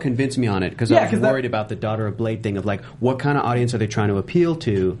guys all convinced me on it because I was worried about the Daughter of Blade thing of like what kind of audience are they trying to appeal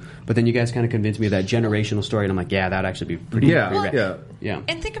to? But then you guys kind of convinced me of that generational story, and I'm like, yeah, that'd actually be pretty rad. Yeah.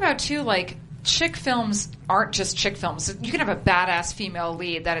 And think about too, like chick films aren't just chick films. You can have a badass female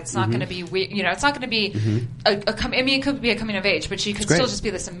lead that it's not going to be, it's not going to be it could be a coming of age, but she could still just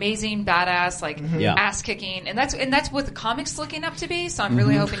be this amazing badass, like ass kicking, and that's what the comics looking up to be. So I'm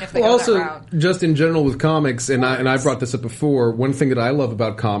really hoping if they go that route. Just in general with comics, and I brought this up before. One thing that I love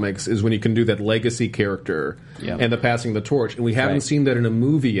about comics is when you can do that legacy character and the passing of the torch, and we haven't seen that in a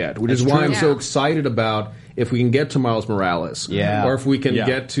movie yet, which is why I'm so excited about. If we can get to Miles Morales, or if we can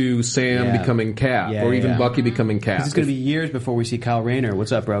get to Sam becoming Cap, or even Bucky becoming Cap. It's going to be years before we see Kyle Rayner.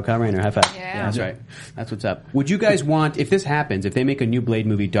 What's up, bro? Kyle Rayner, high five. Yeah. That's right. That's what's up. Would you guys want, if this happens, if they make a new Blade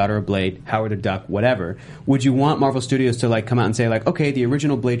movie, Daughter of Blade, Howard the Duck, whatever, would you want Marvel Studios to like come out and say like, okay, the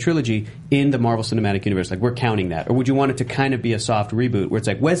original Blade trilogy in the Marvel Cinematic Universe, like we're counting that, or would you want it to kind of be a soft reboot where it's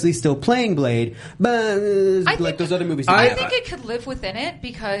like Wesley's still playing Blade, but like those other movies? I think it could live within it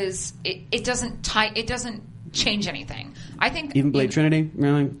because it doesn't change anything. I think even Blade Trinity,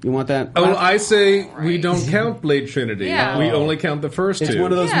 really? You want that? Oh, I say we don't count Blade Trinity. Yeah. We only count the first It's two.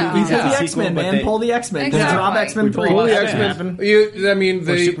 one of those movies Pull that's the a sequel, X-Men, but man. Pull the X-Men. Exactly. Drop X-Men 3. Pull the Yeah. X-Men.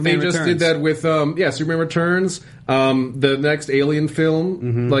 They Superman just Returns. did that with Superman Returns. The next Alien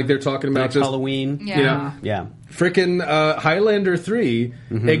film, like they're talking about Next just Halloween. Yeah. Frickin' Highlander 3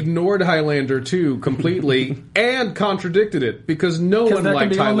 ignored Highlander 2 completely and contradicted it because no one there can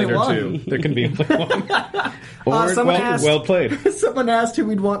liked be only Highlander one. 2. There can be only one. Someone played. Someone asked who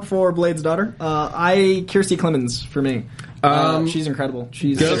we'd want for Blade's daughter. Kirstie Clemens for me. She's incredible.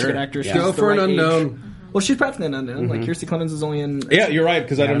 She's such a good actress. She's Go the for an right age. unknown. Well, she's practically an unknown. Like Kirstie Clemens is only in. Yeah, you're right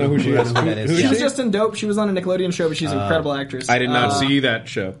because I don't know who she is. that is. Who She is was she? just in Dope. She was on a Nickelodeon show, but she's an incredible actress. I did not see that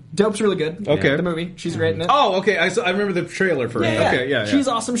show. Dope's really good. Okay. The movie. She's great in it. Oh, okay. I remember the trailer for it. Okay, yeah. She's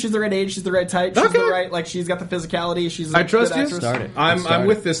awesome. She's the right age. She's the right type. She's the right, like, she's got the physicality. She's a I trust good you. actress. Start it. I'm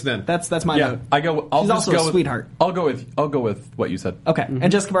with this then. That's my Yeah, note. I'll She's just also go a with, sweetheart. I'll go with what you said. Okay.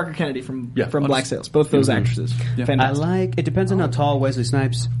 And Jessica Parker Kennedy from I'll Black just- Sails. Both those actresses. I Fantastic. like. It depends on how tall Wesley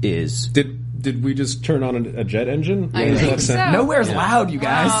Snipes is. Did we just turn on a jet engine? I think so. Nowhere's loud, you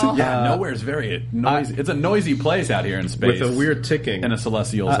guys. Wow. Yeah, nowhere's very noisy. It's a noisy place out here in space With a weird ticking. in a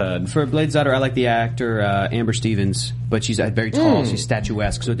celestial's head. For Blade's daughter, I like the actor Amber Stevens, but she's very tall. She's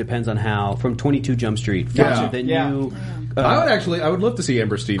statuesque, so it depends on how. From 22 Jump Street, the new I would love to see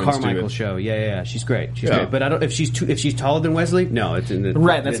Amber Stevens Carmichael do it. show. Yeah. She's great. She's Yeah. great. But I don't. If she's taller than Wesley, no. It's in the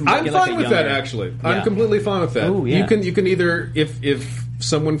Right, that's- I'm get like fine a with that younger- actually. Yeah. I'm completely fine with that. Ooh, yeah. You can either if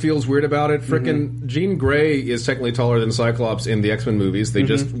someone feels weird about it, frickin' Jean Grey is technically taller than Cyclops in the X-Men movies. They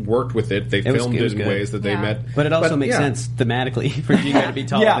just worked with it. They filmed it was it in good. ways that they Yeah. met. But it also makes yeah. sense thematically for Jean Grey to be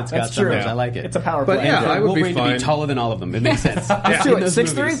taller Yeah, than Scott that's true. Summers. Yeah. I like it. It's a power But play. yeah, I would Wolverine be to fine. be taller than all of them. It makes sense. Let's do In it. those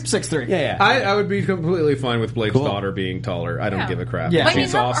 6'3"? movies. 6'3". Yeah. I would be completely fine with Blake's Cool. daughter being taller. I don't Yeah. give a crap. Yeah. I mean,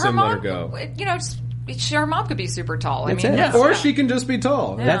 She's her awesome. mom, let her go. Her mom could be super tall. That's I mean, it. yes. Or she can just be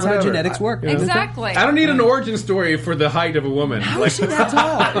tall. That's how Whatever. genetics work. Exactly. I don't need an origin story for the height of a woman. How is she that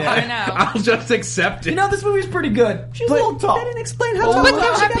tall? I know. I'll just accept it. You know, this movie's pretty good. She's a little tall. They didn't explain how tall. But how there she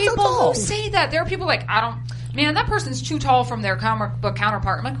are got so people tall. who say that. There are people like, man, that person's too tall from their comic book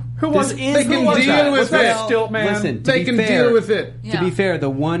counterpart. I'm like, Who was? This They is can the deal one- with What's that it. stilt man? Listen, to They be can fair, deal with it. Yeah. To be fair, the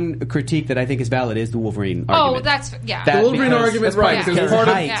one critique that I think is valid is the Wolverine oh, argument. that's, yeah. That- The Wolverine because- argument, that's right? part- Because yeah. part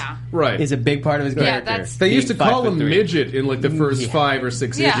of height Yeah. right is a big part of his Yeah, character. that's- They used to Being call him 5'3". midget in like the first Yeah. 5 or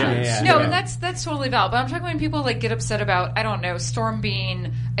 6 Yeah. issues. Yeah. No, Yeah. and that's totally valid. But I'm talking when people like get upset about, I don't know, Storm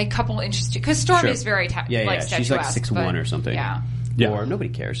being a couple inches too, because Storm Sure. is very Yeah, like she's like statuesque, 6'1" but- or something. Yeah. or nobody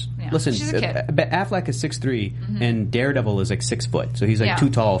cares. Yeah. Listen, She's a kid. Affleck is 6'3", and Daredevil is like 6 foot, so he's like too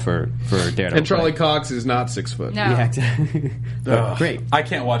tall for Daredevil. And Charlie Cox is not 6 foot. No. Yeah, exactly. Great. I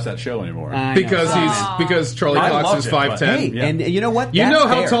can't watch that show anymore. Because Charlie Cox is 5'10". Hey, and you know what? You know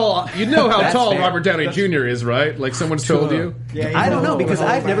how fair. tall. You know how That's tall fair. Robert Downey Jr. is, right? Like someone's told you. Yeah, I don't know because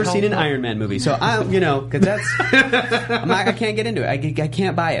I've never seen an Iron Man movie, so because that's I can't get into it. I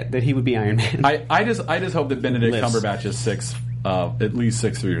can't buy it that he would be Iron Man. I just hope that Benedict Cumberbatch is at least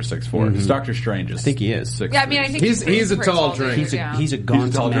 6'3" or 6'4". Because Doctor Strange is. I think he is. 6'3". Yeah, I mean, I think He's a tall drink. He's a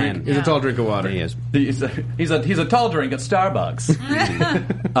gaunt tall man. drink. He's a tall drink of water. He is. He's a tall drink at Starbucks.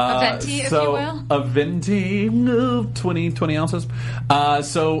 a venti, if you will. A venti, 20 ounces.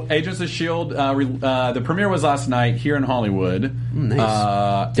 So Agents of S.H.I.E.L.D., the premiere was last night here in Hollywood.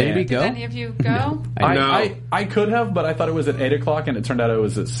 Nice. Did we go? Did any of you go? I could have, but I thought it was at 8 o'clock, and it turned out it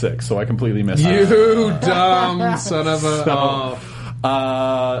was at 6, so I completely missed it. You dumb son of a...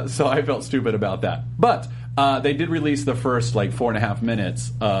 So I felt stupid about that. But they did release the first 4.5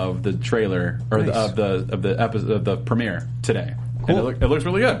 minutes of the trailer or of the episode of the premiere today. Cool. And it looks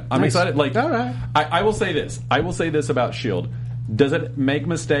really good. I'm excited. All right. I will say this. I will say this about S.H.I.E.L.D. Does it make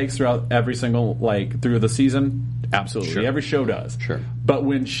mistakes throughout every single through the season? Absolutely. Sure. Every show does. Sure. But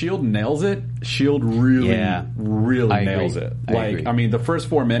when S.H.I.E.L.D. nails it, S.H.I.E.L.D. really I nails agree. it. I agree. I mean, the first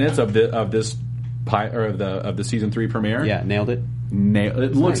 4 minutes of the season 3 premiere. Yeah, nailed it.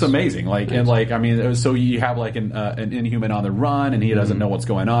 It looks nice. amazing. So you have an Inhuman on the run, and he doesn't know what's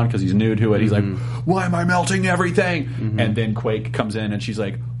going on because he's new to it. He's like, "Why am I melting everything?" And then Quake comes in, and she's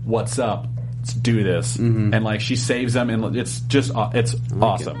like, "What's up? Let's do this." And she saves them, and it's just it's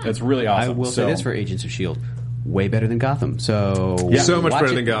awesome. It's really awesome. I will say this for Agents of S.H.I.E.L.D. Way better than Gotham. So So much watch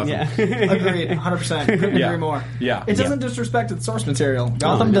better it. than Gotham. Yeah. Agreed, 100%. Couldn't agree more. Yeah. It doesn't disrespect its source material.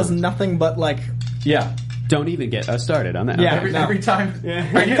 Gotham does nothing but Yeah. Don't even get us started on that. Yeah. Every time,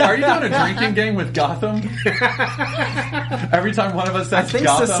 are you doing a drinking game with Gotham? Every time one of us says I think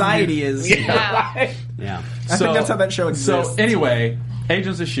Gotham, society is. Yeah. Yeah. I think that's how that show exists. So anyway,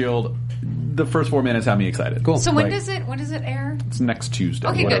 Agents of S.H.I.E.L.D., the first 4 minutes had me excited. Cool. So when does it air? It's next Tuesday.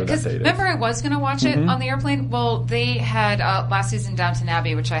 Okay, whatever good. Because that date is. remember, I was going to watch it on the airplane. Well, they had last season Downton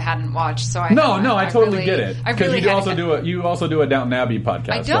Abbey, which I hadn't watched. So I totally really, get it. I Because really you also do a Downton Abbey podcast.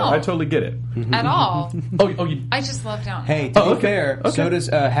 I So don't. I totally get it. at all. You. I just love Downton. Hey, to be okay. fair, Okay. so does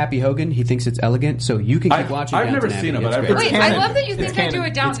Happy Hogan. He thinks it's elegant, so you can keep watching. I've never Downton seen Abbey. it, but It's I've great. heard Wait, it's I canon. love that you think I do a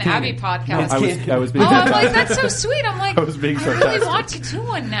Downton Abbey podcast. I was being I'm like, that's so sweet. I'm like, I was being I really sarcastic. want to do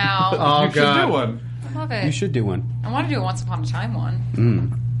one now. Oh, You should God. do one. I love it. You should do one. I want to do a Once Upon a Time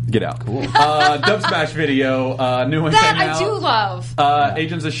one. Get out. Cool. Dub Smash video. New one That came I out. do love.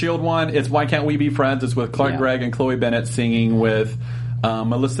 Agents of S.H.I.E.L.D. one. It's Why Can't We Be Friends? It's with Clark Gregg and Chloe Bennett singing with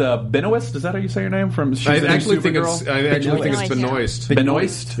Melissa Benoist. Is that how you say her name? I actually think it's Benoist. Benoist.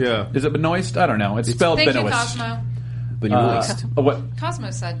 Benoist. Yeah. Is it Benoist? I don't know. It's spelled Thank you, Benoist. Cosmo. But you moist. What?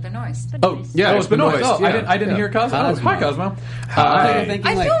 Cosmo said Benoist. Oh, Yeah, it's it's Benoist. Benoist. Oh, Yeah. I didn't hear Cosmo. Cosmo. Hi, Cosmo. I'm thinking,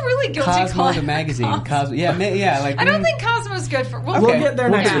 I feel really guilty Cosmo calling the him magazine. Cosmo. Cosmo. Yeah. I don't think Cosmo's good for. We'll get there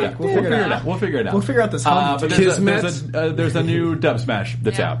next week. We'll figure it out. We'll figure it out. We'll figure out this But Kismet. there's a new Dub Smash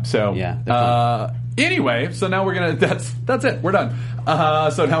that's Yeah. out. So Yeah, anyway, so now we're gonna that's it. We're done.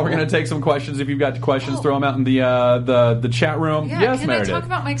 So now we're gonna take some questions. If you've got questions, throw them out in the chat room. Yeah, yes, can Meredith. I talk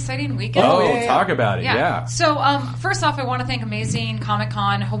about my exciting weekend? Talk about it. Yeah. So, first off, I want to thank Amazing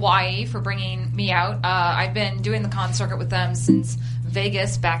Comic-Con Hawaii for bringing me out. I've been doing the con circuit with them since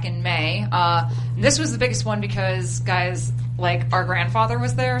Vegas back in May. This was the biggest one because, guys, our grandfather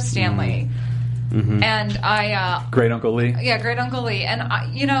was there, Stan Lee. And I... Great Uncle Lee. Yeah, Great Uncle Lee. And,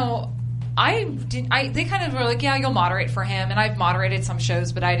 they kind of were like, yeah, you'll moderate for him. And I've moderated some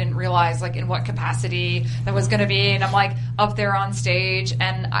shows, but I didn't realize, in what capacity that was going to be. And I'm, up there on stage.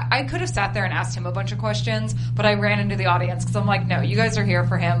 And I could have sat there and asked him a bunch of questions, but I ran into the audience because I'm like, no, you guys are here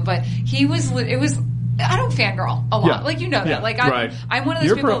for him. But I don't fangirl a lot. Yeah. You know that. Yeah. Right. I'm one of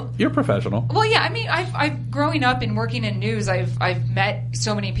those people. You're professional. Well, yeah. I mean, I've growing up and working in news. I've met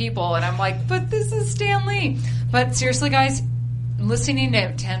so many people, and I'm like, but this is Stan Lee. But seriously, guys, listening to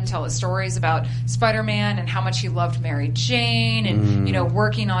him tell his stories about Spider-Man and how much he loved Mary Jane, and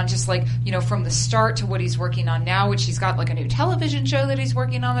working on just from the start to what he's working on now, which he's got a new television show that he's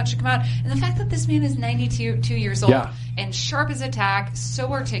working on that should come out, and the fact that this man is 92 years old, and sharp as a tack,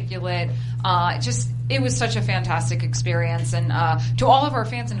 so articulate. It was such a fantastic experience. And to all of our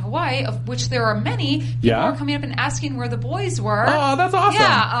fans in Hawaii, of which there are many, people are coming up and asking where the boys were. Oh, that's awesome.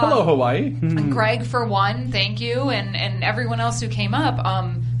 Yeah, hello, Hawaii. Greg, for one, thank you, and everyone else who came up.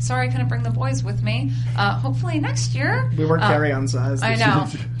 Sorry I couldn't bring the boys with me. Hopefully next year. We weren't carry-on size. I know.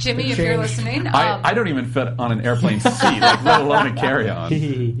 Jimmy, if you're listening. I don't even fit on an airplane seat, let alone a carry-on.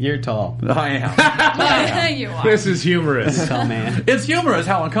 You're tall. I am. You are. This is humorous. Tall man. It's humorous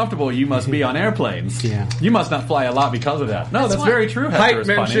how uncomfortable you must be on airplanes. Yeah. You must not fly a lot because of that. No, that's very true. Height Hector, it's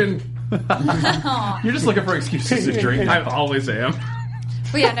funny. mention. You're just looking for excuses to drink. I always am.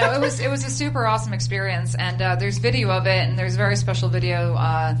 But yeah, no, it was a super awesome experience, and there's video of it, and there's very special video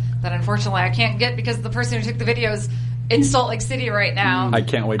that unfortunately I can't get because the person who took the video is in Salt Lake City right now. I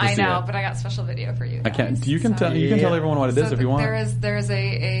can't wait to see it. I know, but I got special video for you guys. I can't. You can tell everyone what it is if you want. There is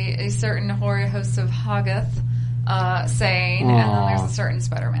a certain hoary host of Hoggoth saying, and then there's a certain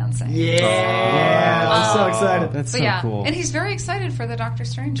Spider-Man saying. Yeah, I'm so excited. That's so cool. And he's very excited for the Doctor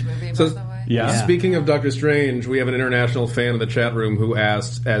Strange movie, by the way. Yeah. Speaking of Doctor Strange, we have an international fan in the chat room who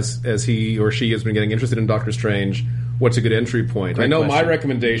asked, as he or she has been getting interested in Doctor Strange, what's a good entry point? Great I know question. my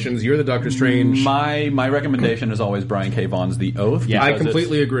recommendations. You're the Doctor Strange. My recommendation is always Brian K. Vaughan's The Oath. Yeah, I because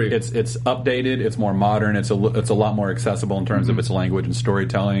completely agree. It's updated. It's more modern. It's a lot more accessible in terms of its language and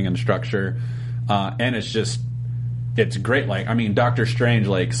storytelling and structure. And it's great. Like, I mean, Doctor Strange,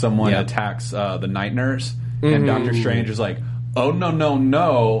 like, someone attacks the night nurse, and Doctor Strange is like, oh,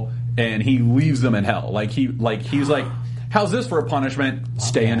 no, and he leaves them in hell. He's like, how's this for a punishment?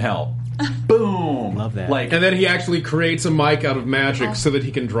 Stay in hell. Boom. Love that. Like, and then he actually creates a mic out of magic so that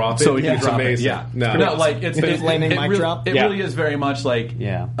he can drop it. so he can It's drop amazing. it. Yeah. No, like it's flaming mic really, drop? It really is very much like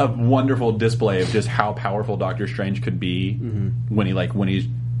a wonderful display of just how powerful Doctor Strange could be when he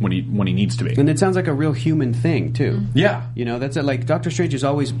needs to be. And it sounds like a real human thing too. Yeah, you know, that's like Doctor Strange is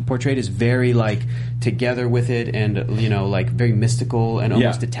always portrayed as very like together with it, and you know, like very mystical and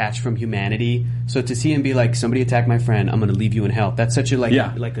almost detached from humanity. So to see him be like, somebody attacked my friend, I'm going to leave you in hell. That's such a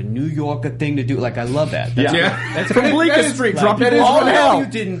like a New Yorker thing to do. Like, I love that. That's From Bleecker Street, drop that people is in hell. You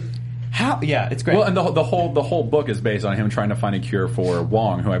didn't. How? Yeah, it's great. Well, and the whole book is based on him trying to find a cure for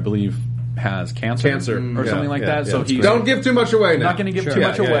Wong, who I believe has cancer or something like that. So he don't give too much away. I'm not going to give too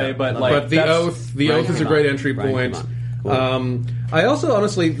much away, but like the oath is a great entry point. Cool. I also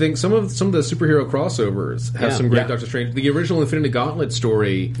honestly think some of the superhero crossovers have some great Doctor Strange. The original Infinity Gauntlet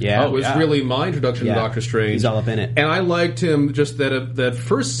story was really my introduction to Doctor Strange. He's all up in it, and I liked him. Just that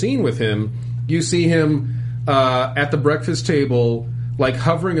first scene with him, you see him at the breakfast table, like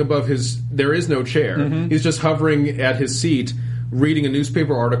hovering above his. There is no chair. He's just hovering at his seat, reading a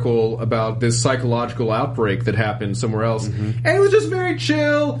newspaper article about this psychological outbreak that happened somewhere else. And it was just very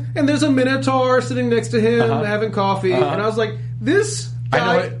chill, and there's a Minotaur sitting next to him having coffee, and I was like, this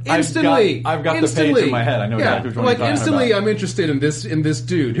guy instantly. I've got the page in my head. I know exactly which one you're talking instantly about. I'm interested in this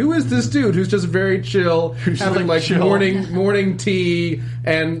dude. Who is this dude who's just very chill, having like morning tea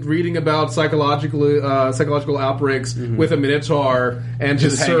and reading about psychological outbreaks with a Minotaur and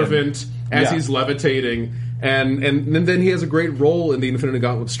his servant as he's levitating. And then he has a great role in the Infinity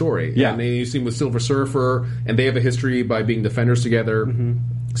Gauntlet story. Yeah. And then you see him with Silver Surfer, and they have a history by being defenders together.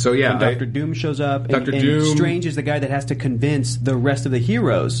 So yeah, and Dr. Doom shows up. Dr. And Doom. Strange is the guy that has to convince the rest of the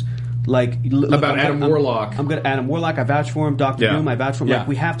heroes. Like about Adam Warlock. I'm gonna Adam Warlock. I vouch for him. Doctor Doom. I vouch for him. Yeah. Like,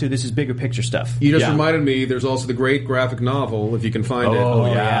 we have to. This is bigger picture stuff. You just reminded me. There's also the great graphic novel, if you can find it. Oh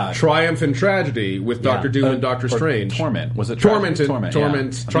yeah, Triumph and Tragedy with Doctor Doom and Doctor Strange. Torment was it? Torment. Torment.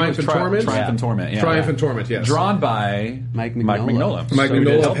 Triumph and Torment. Triumph and Torment. Yeah. Triumph and Torment. Yes. Drawn by Mike Mignola. Mike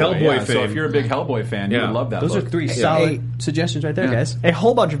Mignola of Hellboy fame. So if you're a big Hellboy fan, you would love that. Those book. are three solid suggestions right there, guys. A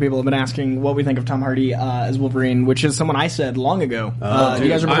whole bunch of people have been asking what we think of Tom Hardy as Wolverine, which is someone I said long ago. Do you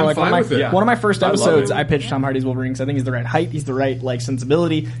guys remember? I'm fine with it. One of my first episodes, I pitched Tom Hardy's Wolverine because I think he's the right height, he's the right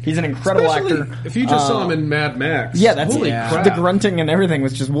sensibility. He's an incredible actor. If you just saw him in Mad Max, that's holy crap. The grunting and everything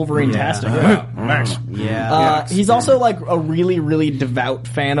was just Wolverine-tastic. Max. He's also like a really, really devout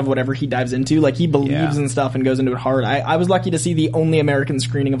fan of whatever he dives into. Like, he believes in stuff and goes into it hard. I was lucky to see the only American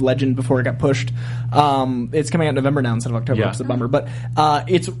screening of Legend before it got pushed. It's coming out in November now instead of October, which is a bummer. But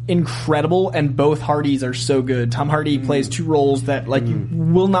it's incredible, and both Hardys are so good. Tom Hardy plays two roles that like you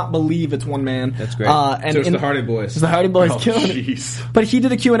will not believe it's one man. That's great. And So it's the Hardy Boys. It's the Hardy Boys killing it. Jeez. But he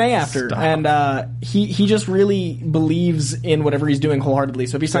did a Q&A after, and he just really believes in whatever he's doing wholeheartedly.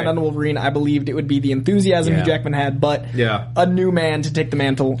 So if he signed on to Wolverine, I believed it would be the enthusiasm Hugh Jackman had, but a new man to take the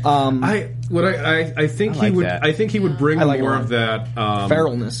mantle. What I think he would. I think he would bring more of that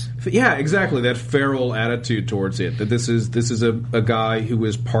feralness. Yeah, exactly. That feral attitude towards it. That this is a guy who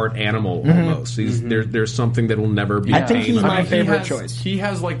is part animal almost. There's something that will never be. I think he's my favorite choice. He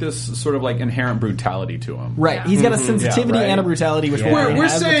has like this sort of like inherent brutality to him. Right. Yeah. He's got a sensitivity and a brutality, which we're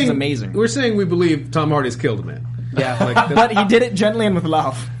saying which is amazing. We're saying we believe Tom Hardy's killed a man. Yeah, but he did it gently and with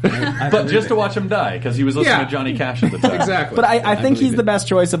love. But just to watch him die, because he was listening to Johnny Cash at the time. Exactly. But I think he's the best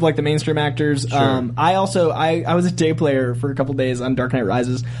choice of like the mainstream actors. Sure. I was a day player for a couple days on Dark Knight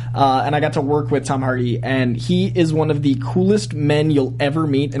Rises, and I got to work with Tom Hardy, and he is one of the coolest men you'll ever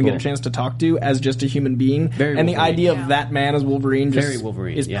meet and get a chance to talk to as just a human being. Very and Wolverine. the idea of that man as Wolverine just Very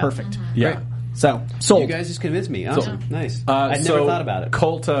Wolverine, is perfect. Yeah. Right. So, sold. You guys just convinced me. Awesome. Nice. I'd so never thought about it.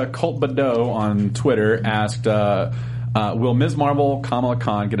 Colt Badeau on Twitter asked, will Ms. Marvel, Kamala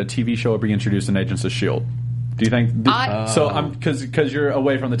Khan, get a TV show or be introduced in Agents of S.H.I.E.L.D.? Do you think? Because you're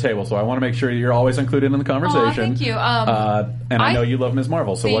away from the table, so I want to make sure you're always included in the conversation. Thank you. And I know you love Ms.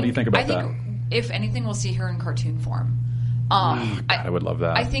 Marvel, so what do you think about that? If anything, we'll see her in cartoon form. God, I would love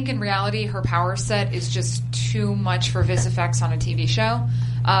that. I think in reality, her power set is just too much for vis effects on a TV show.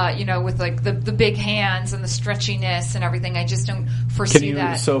 With like the big hands and the stretchiness and everything. I just don't foresee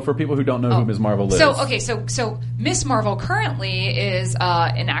that. So for people who don't know who Ms. Marvel is. So Miss Marvel currently is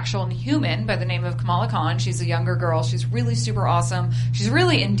an actual human by the name of Kamala Khan. She's a younger girl. She's really super awesome. She's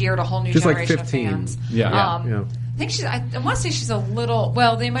really endeared a whole new generation like 15. of fans. Yeah. I think I want to say she's a little.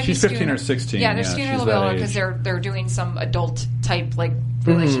 Well, they might. She's be 15 or 16. Yeah, they're skewing her a little bit because they're doing some adult type like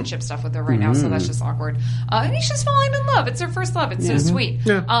relationship stuff with her right now, so that's just awkward. And he's just falling in love. It's her first love. It's so sweet.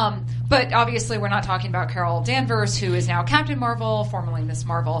 Yeah. But obviously, we're not talking about Carol Danvers, who is now Captain Marvel, formerly Miss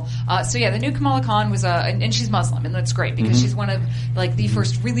Marvel. The new Kamala Khan was and she's Muslim, and that's great because she's one of like the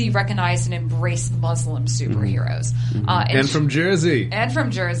first really recognized and embraced Muslim superheroes. And from Jersey. And from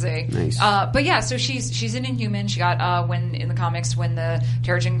Jersey. Nice. But yeah, so she's an Inhuman. She got when in the comics when the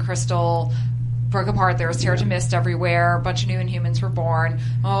Terrigen Crystal broke apart, there was Terrigen Mist everywhere. A bunch of new Inhumans were born.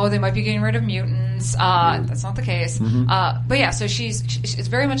 Oh, they might be getting rid of mutants. That's not the case. But yeah, so she's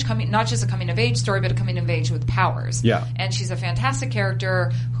very much not just a coming of age story, but a coming of age with powers. Yeah. And she's a fantastic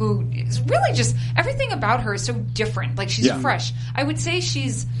character who is really just everything about her is so different. Like she's fresh. I would say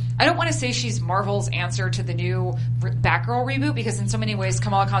I don't want to say she's Marvel's answer to the new Batgirl reboot because in so many ways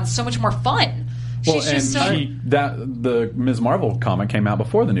Kamala Khan's so much more fun. The Ms. Marvel comic came out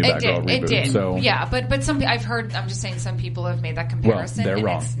before the new Batgirl reboot. It did. So. Yeah, but I'm just saying some people have made that comparison. Well, they're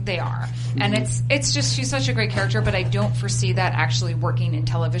wrong. They are. And it's just, she's such a great character, but I don't foresee that actually working in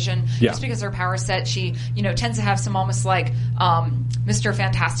television. Yeah. Just because her power set, she, tends to have some almost like Mr.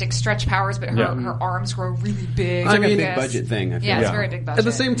 Fantastic stretch powers, but her arms grow really big. It's like a big budget thing. I feel. It's very big budget. At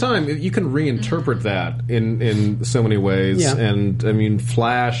the same time, you can reinterpret that in so many ways. Yeah. And I mean,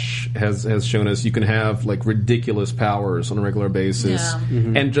 Flash has shown us you can have like ridiculous powers on a regular basis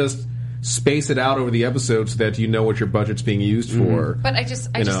and just space it out over the episodes so that you know what your budget's being used for. But I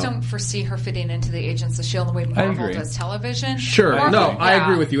just don't foresee her fitting into the Agents of S.H.I.E.L.D. the way Marvel does television. Sure. I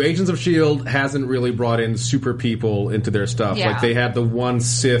agree with you. Agents of S.H.I.E.L.D. hasn't really brought in super people into their stuff. Yeah. Like they had the one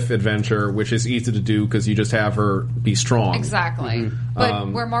Sif adventure, which is easy to do because you just have her be strong. Exactly.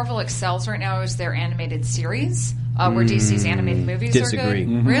 But where Marvel excels right now is their animated series, where DC's animated movies Disagree. are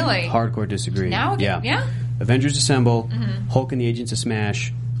good. Really? Hardcore disagree. Now? Yeah. Avengers Assemble, Hulk and the Agents of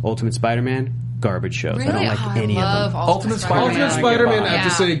Smash, Ultimate Spider-Man, garbage shows. Really? I don't like any of them. Ultimate Ultimate Spider-Man, I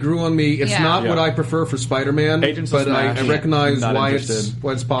have to say, grew on me. It's not what I prefer for Spider-Man, Agents of but Smash, I recognize why interested.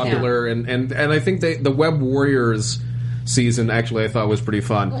 it's popular, and I think the Web Warriors season actually I thought was pretty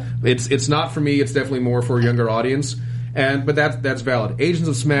fun. It's not for me. It's definitely more for a younger audience, but that's valid. Agents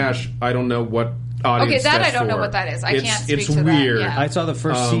of Smash, I don't know what audience. Okay, that that's I don't know for. what that is. I can't speak it's to weird. that. Yeah. I saw the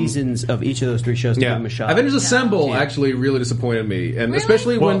first seasons of each of those three shows to give them a shot. Avengers Assemble actually really disappointed me, and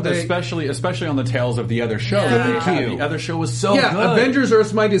especially when they especially on the tails of the other show. The other show was so good. Avengers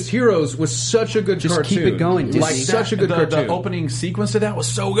Earth's Mightiest Heroes was such a good cartoon. Keep it going, Disney. Like such a good cartoon. The opening sequence to that was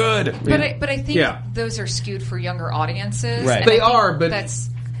so good. But I think those are skewed for younger audiences. Right. They are, but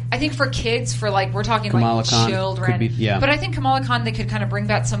I think for kids, for like we're talking Kamala like Khan children, but I think Kamala Khan they could kind of bring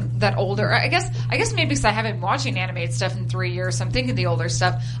back that older. I guess maybe because I haven't been watching animated stuff in 3 years, so I'm thinking the older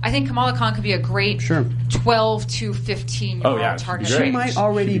stuff. I think Kamala Khan could be a great 12 to 15-year-old target. She might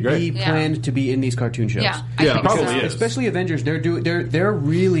already be planned to be in these cartoon shows. Yeah, I think probably is. Especially Avengers, they're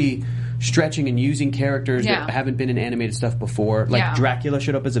really stretching and using characters that haven't been in animated stuff before. Like Dracula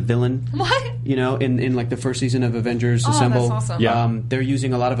showed up as a villain. What? In like the first season of Avengers Assemble. That's awesome. They're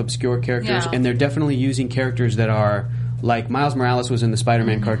using a lot of obscure characters, and they're definitely using characters that are Like Miles Morales was in the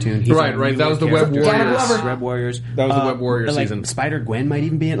Spider-Man cartoon. He's Right. That was the Web Warriors. Web Warriors. That was the Web Warriors like season. Spider-Gwen might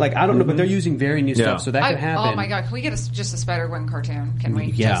even be in. Like I don't know, but they're using very new stuff, so that could happen. Oh my god, can we get just a Spider-Gwen cartoon? Can we?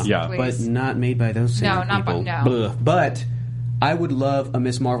 Yeah, please? but not made by those same people. No. But I would love a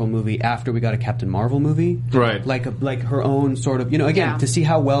Miss Marvel movie after we got a Captain Marvel movie, right? Like her own sort of, to see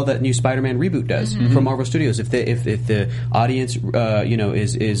how well that new Spider-Man reboot does from Marvel Studios. If the audience,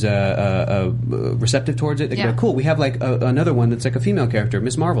 is receptive towards it, they go, cool. We have like another one that's like a female character,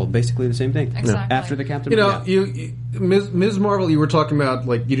 Miss Marvel, basically the same thing. Exactly. After the Captain, Ms. Marvel, you were talking about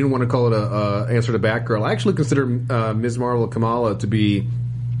like you didn't want to call it a answer to Batgirl. I actually consider Ms. Marvel Kamala to be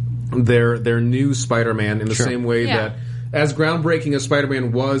their new Spider-Man in the same way that. As groundbreaking as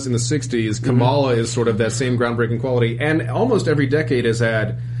Spider-Man was in the 60s, Kamala is sort of that same groundbreaking quality. And almost every decade has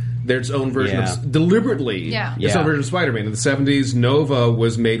had its own version of... Deliberately, its own version of Spider-Man. In the 70s, Nova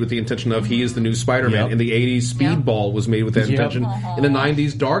was made with the intention of he is the new Spider-Man. In the 80s, Speedball was made with that intention. In the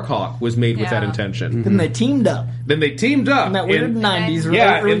 90s, Darkhawk was made with that intention. Then they teamed up. In that weird 90s,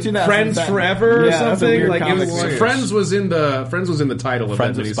 early 2000s. Friends Forever or something. Like it was, Friends was in the title of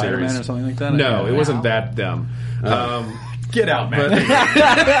Friends that of Spider-Man or something like that? No, it wasn't that dumb. Get out, man.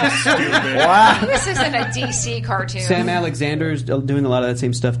 Wow. This isn't a DC cartoon. Sam Alexander's doing a lot of that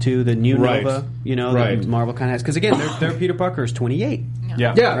same stuff too. The new Nova, that Marvel kind of has. Because again, their Peter Parker is 28. And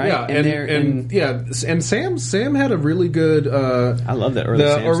Sam had a really good. I love that early.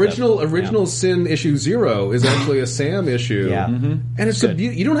 The Sam original Sin issue 0 is actually a Sam issue. And it's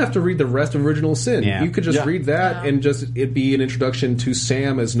you don't have to read the rest of original Sin. You could just read that and just it be an introduction to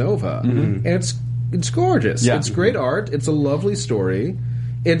Sam as Nova, and it's gorgeous. It's great art. It's a lovely story.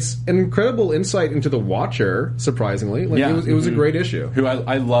 It's an incredible insight into the Watcher. Surprisingly, it was a great issue. Who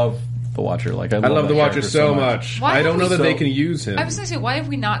I love the Watcher. Like I love the Watcher so much. I don't know that they can use him. I was going to say, why have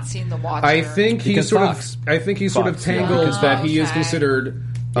we not seen the Watcher? I think he's sort of tangled that he is considered.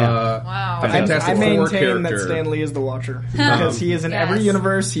 A Fantastic Four character. I maintain that Stan Lee is the Watcher because he is in every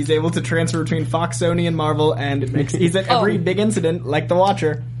universe. He's able to transfer between Fox, Sony, and Marvel, and he's at every big incident like the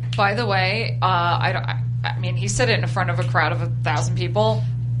Watcher. By the way, I mean, he said it in front of a crowd of 1,000 people.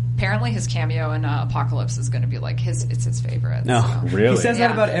 Apparently, his cameo in Apocalypse is going to be like his favorite. No, so. Really? He says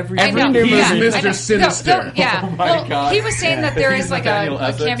that about every new movie. He's Mr. Sinister. God. He was saying that there is like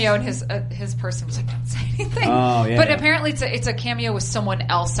a cameo, and his person was like, "Don't say anything." But apparently, it's a cameo with someone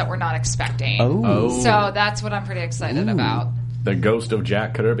else that we're not expecting. So that's what I'm pretty excited about. The ghost of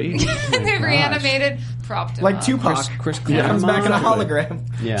Jack Kirby. They reanimated, propped him like up. Tupac. Chris comes back in a hologram.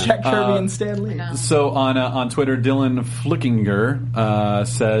 Jack Kirby and Stan Lee. So on Twitter, Dylan Flickinger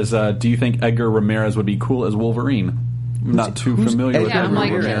says, "Do you think Edgar Ramirez would be cool as Wolverine?" I'm not too familiar with Edgar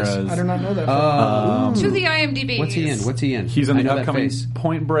Ramirez. I do not know that. To the IMDb. What's he in? He's in the upcoming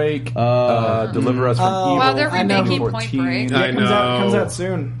Point Break, Deliver Us from Evil. Wow, they're remaking Point Break. I know. Comes out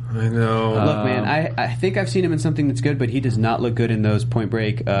soon. I know. Look, man, I think I've seen him in something that's good, but he does not look good in those Point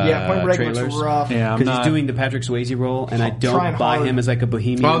Break Point Break trailers. looks rough. Yeah, because he's doing the Patrick Swayze role, and I don't buy him as like a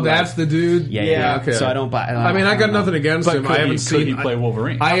bohemian. Oh, that's the dude? Yeah. Okay. So I don't buy. I mean, I got nothing against him. I haven't seen he play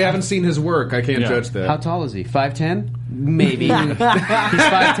Wolverine. I haven't seen his work. I can't judge that. How tall is he? 5'10"? Maybe. He's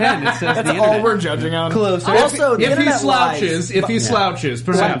 5'10". It says that's all we're judging on. Closer. Also, if he slouches,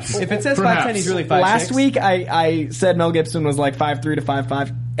 perhaps. If it says 5'10", he's really 5'6". Last week, I said Mel Gibson was like 5'3" to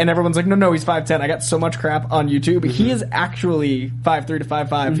 5'5". And everyone's like, no, he's 5'10". I got so much crap on YouTube. He is actually 5'3" to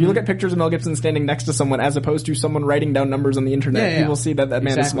 5'5". If you look at pictures of Mel Gibson standing next to someone as opposed to someone writing down numbers on the internet, you will see that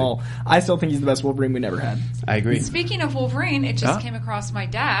man is small. I still think he's the best Wolverine we never had. I agree. Speaking of Wolverine, it just came across my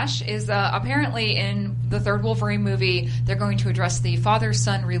dash, is apparently in the third Wolverine movie, they're going to address the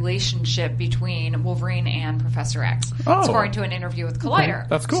father-son relationship between Wolverine and Professor X. According to an interview with Collider.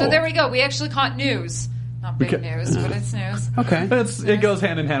 That's cool. So there we go. We actually caught news. Not big news, but it's news. Okay. It goes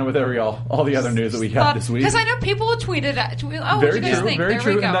hand in hand with all the other news that we had this week. Because I know people will tweet it. What do you guys think? Very there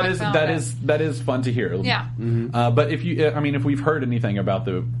true. We go. And that is fun to hear. Yeah. But if we've heard anything about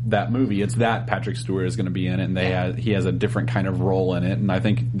that movie, it's that Patrick Stewart is going to be in it, and he has a different kind of role in it, and I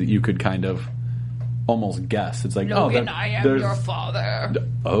think that you could kind of almost guess. It's like, Logan, I am your father.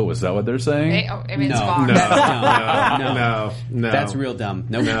 Oh, is that what they're saying? I mean, it's Fox. No. That's real dumb.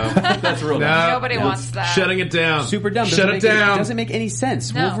 No. That's real dumb. Nobody wants that. Shutting it down. Super dumb. Shut it down. It doesn't make any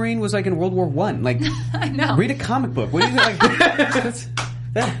sense. No. Wolverine was like in World War I. Like, I know. Read a comic book. What do you think?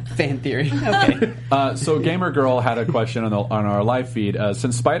 That fan theory. Okay. So Gamer Girl had a question on our live feed.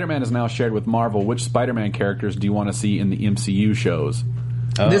 Since Spider-Man is now shared with Marvel, which Spider-Man characters do you want to see in the MCU shows?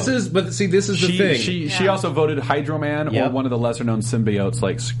 Oh. This is the thing. She also voted Hydro Man or one of the lesser known symbiotes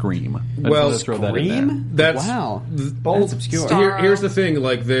like Scream. Scream? That's obscure. Here's the thing: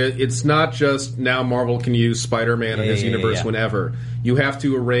 like it's not just now Marvel can use Spider-Man in his universe whenever. You have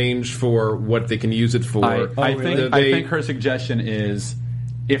to arrange for what they can use it for. I think her suggestion is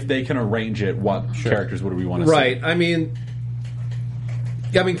if they can arrange it, what characters would we want to see? Right. I mean,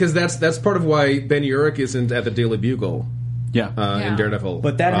 because that's part of why Ben Urich isn't at the Daily Bugle. In Daredevil.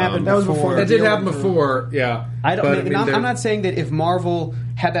 But that happened that was before. That did happen before, yeah. I'm not saying that if Marvel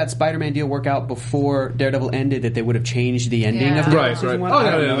had that Spider-Man deal work out before Daredevil ended, that they would have changed the ending of Daredevil season 1. Oh,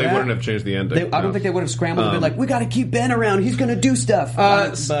 no, they wouldn't have changed the ending. I don't think they would have scrambled and been like, we got to keep Ben around. He's going to do stuff.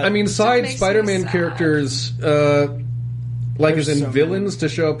 Side Spider-Man characters... like as in villains to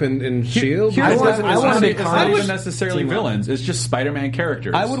show up in S.H.I.E.L.D.? It's not even necessarily villains. It's just Spider-Man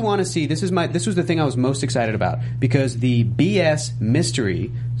characters. I would want to see... This was the thing I was most excited about. Because the BS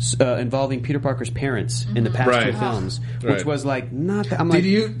mystery involving Peter Parker's parents in the past two films, which was like... not that, I'm like... Do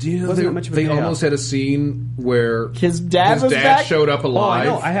you know they almost had a scene where his dad showed up alive?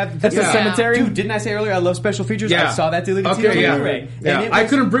 Oh, I know. I have... That's the cemetery? Dude, didn't I say earlier I love special features? Yeah. I saw that deleted scene on Blu-ray. Yeah. I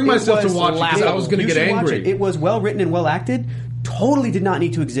couldn't bring myself to watch it because I was going to get angry. It was well written and well acted. Totally did not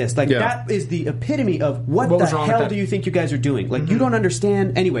need to exist. That is the epitome of what the hell do you think you guys are doing? Like, you don't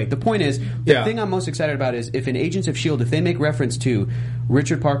understand. Anyway, the point is, the thing I'm most excited about is if in Agents of S.H.I.E.L.D., if they make reference to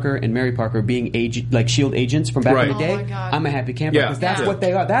Richard Parker and Mary Parker being S.H.I.E.L.D. agents from back in the day, I'm a happy camper because that's what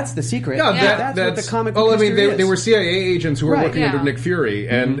they are. That's the secret. That's what the comic book is. They were CIA agents who were working under Nick Fury,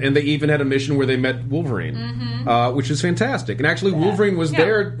 and they even had a mission where they met Wolverine, which is fantastic. And actually, Wolverine was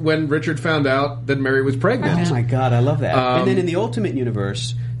there when Richard found out that Mary was pregnant. Oh my God, I love that. And then in the Ultimate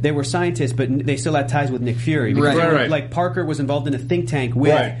Universe, they were scientists, but they still had ties with Nick Fury. Because like Parker was involved in a think tank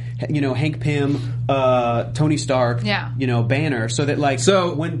with, Hank Pym, Tony Stark, Banner. So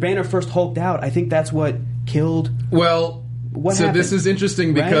that when Banner first hulked out, I think that's what killed. Well, what happened? This is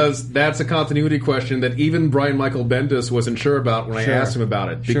interesting because that's a continuity question that even Brian Michael Bendis wasn't sure about when I asked him about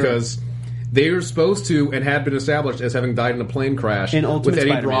it because. They were supposed to and had been established as having died in a plane crash with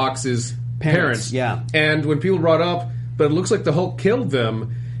Eddie Brock's parents. Yeah. And when people brought up, but it looks like the Hulk killed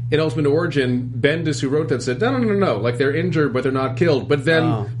them in Ultimate Origin, Bendis, who wrote that, said, no. Like, they're injured, but they're not killed. But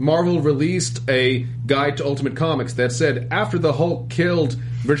then Marvel released a guide to Ultimate Comics that said, after the Hulk killed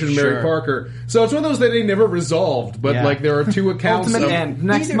Richard and Mary Parker. So it's one of those that they never resolved, but there are two accounts. Ultimate end.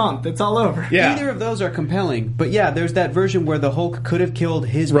 Next month. It's all over. Yeah. Neither of those are compelling. But there's that version where the Hulk could have killed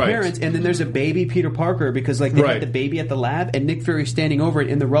his parents, and then there's a baby Peter Parker because they had the baby at the lab, and Nick Fury standing over it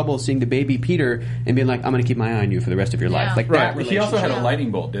in the rubble seeing the baby Peter and being like, I'm going to keep my eye on you for the rest of your life. Like that. He also had a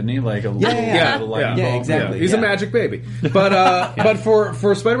lightning bolt, didn't he? Like a lightning bolt. Exactly. He's a magic baby. But but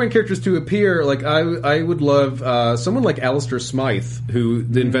for Spider-Man characters to appear, like I would love someone like Alistair Smythe, who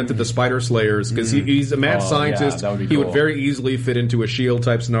invented the Spider Slayers, because he's a mad scientist. He would very easily fit into a S.H.I.E.L.D.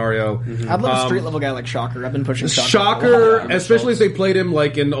 type scenario. I'd love a street level guy like Shocker. I've been pushing Shocker, especially if they played him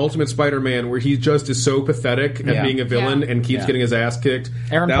like in Ultimate Spider-Man, where he just is so pathetic at being a villain and keeps getting his ass kicked.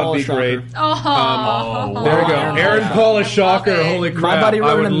 Aaron that Paul would be great. There we go. Aaron Paul is Shocker. Holy crap! My buddy wrote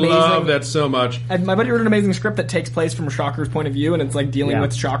I would love that so much. And my buddy wrote an amazing script that takes place from Shocker's point of view, and it's like dealing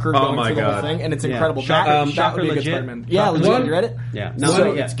with Shocker going through the whole thing, and it's incredible. Shocker legit. Legit. You read it? Yeah.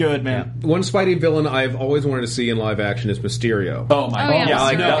 It's good, man. One Spidey villain I've always wanted to see in live action is Mysterio. Oh my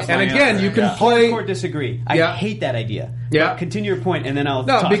god! And again, you can play. Hardcore disagree. I hate that idea. Yeah. But continue your point, and then I'll.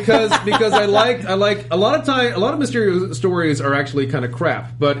 No, because I like a lot of Mysterio stories are actually kind of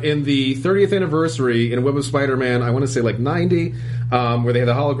crap. But in the 30th anniversary in Web of Spider-Man, I want to say like 90, where they had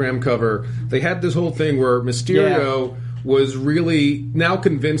the hologram cover, they had this whole thing where Mysterio was really now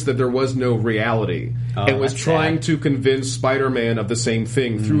convinced that there was no reality and was trying to convince Spider-Man of the same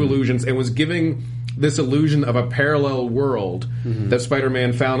thing through illusions, and was giving this illusion of a parallel world that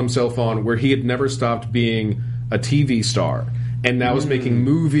Spider-Man found himself on, where he had never stopped being a TV star and now was making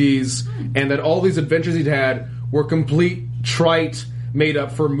movies, and that all these adventures he'd had were complete trite, made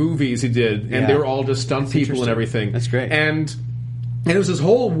up for movies he did, and they were all just stunt people and everything. That's great. And it was this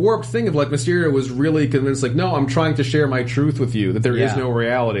whole warped thing of like Mysterio was really convinced, like, no, I'm trying to share my truth with you, that there is no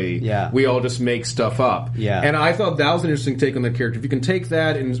reality. Yeah. We all just make stuff up. Yeah. And I thought that was an interesting take on the character. If you can take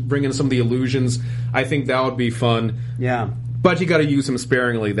that and bring in some of the illusions, I think that would be fun. Yeah. But you got to use him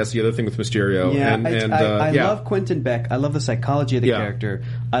sparingly. That's the other thing with Mysterio. Yeah, I yeah. love Quentin Beck. I love the psychology of the character.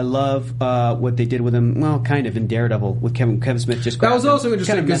 I love what they did with him. Well, kind of in Daredevil with Kevin Smith. Just that was also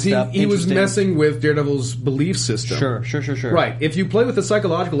interesting because he was interesting. messing with Daredevil's belief system. Sure. Right. If you play with the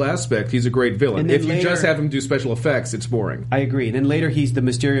psychological aspect, he's a great villain. If you later, just have him do special effects, it's boring. I agree. Then later, he's the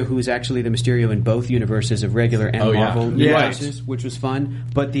Mysterio who is actually the Mysterio in both universes of regular and Marvel universes, which was fun.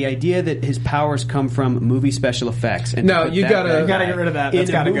 But the idea that his powers come from movie special effects. And no, you gotta get rid of that.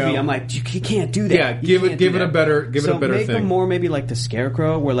 That's gotta go. I'm like, you can't do that. Yeah, give it a better make thing. him more maybe like the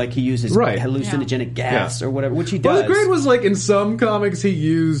Scarecrow, where like he uses hallucinogenic gas or whatever, which he does. What was great was like in some comics he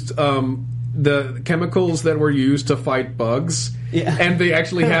used the chemicals that were used to fight bugs. Yeah. And they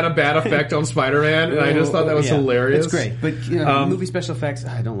actually had a bad effect on Spider-Man, and I just thought that was hilarious. It's great, but movie special effects,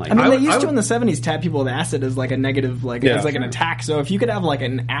 I don't like. I mean, they used to in the 70s tap people with acid as like a negative, as like an attack. So if you could have like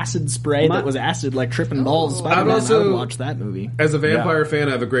an acid spray that was acid, like tripping balls, Spider-Man, I would watch that movie. As a vampire fan,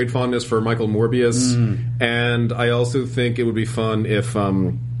 I have a great fondness for Michael Morbius, and I also think it would be fun if.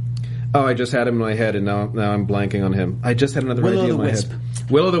 I just had him in my head, and now I'm blanking on him. I just had another idea in my head.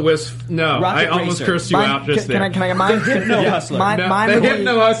 Will-O-the-Wisp. No, I almost cursed you out just there. Can I get mine? The Hypno Hustler. The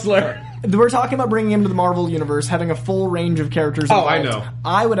Hypno Hustler. We're talking about bringing him to the Marvel Universe, having a full range of characters involved. I know.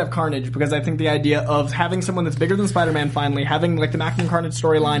 I would have Carnage, because I think the idea of having someone that's bigger than Spider-Man finally, having like the Maximum Carnage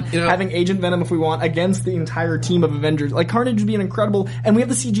storyline, having Agent Venom if we want, against the entire team of Avengers. Like, Carnage would be an incredible... And we have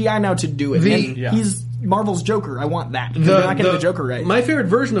the CGI now to do it. He's Marvel's Joker. I want that. They're not getting the Joker right. My favorite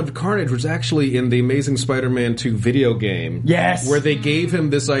version of Carnage was actually in the Amazing Spider-Man 2 video game. Yes. Where they gave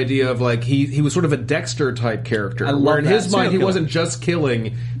him this idea of like he was sort of a Dexter-type character. Where in his mind he wasn't just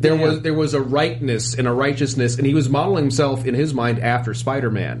killing. There was a rightness and a righteousness, and he was modeling himself in his mind after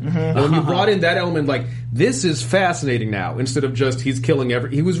Spider-Man. And when you brought in that element, like, this is fascinating now, instead of just he's killing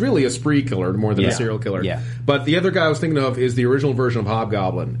he was really a spree killer more than a serial killer. Yeah. But the other guy I was thinking of is the original version of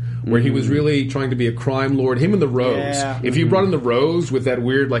Hobgoblin, where he was really trying to be a crime lord. Him and the Rose. Yeah. If you brought in the Rose with that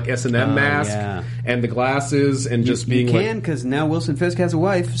weird like S&M mask and the glasses and just being you can, because now Wilson Fisk has a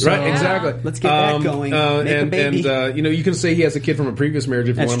wife. So right, exactly. Let's get that going. Make a baby. And you can say he has a kid from a previous marriage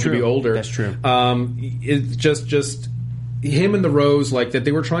if you want him to be older. That's true. It's just him and the Rose, like that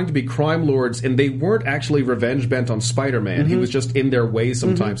they were trying to be crime lords, and they weren't actually revenge bent on Spider-Man. He was just in their way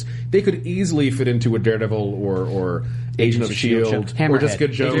sometimes. They could easily fit into a Daredevil or Agent of S.H.I.E.L.D. or Jessica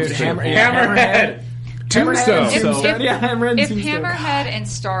Jones. Hammerhead. Tombstone. If Hammerhead and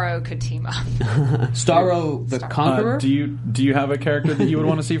Starro could team up. Starro the Conqueror? Do you have a character that you would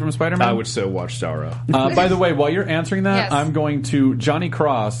want to see from Spider-Man? I would so watch Starro. By the way, while you're answering that, Yes. I'm going to Johnny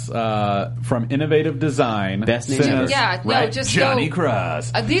Cross from Innovative Design. Best name ever. Johnny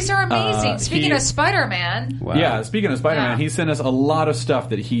Cross. These are amazing. Speaking of Spider-Man. Wow. Yeah, speaking of Spider-Man, he sent us a lot of stuff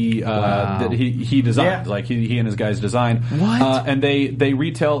that he designed. Like he and his guys designed. What? And they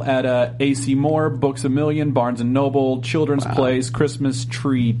retail at AC Moore, Books a Million, Barnes & Noble, Children's Place, Christmas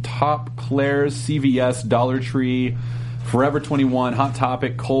Tree, Top, Claire's, CVS, Dollar Tree, Forever 21, Hot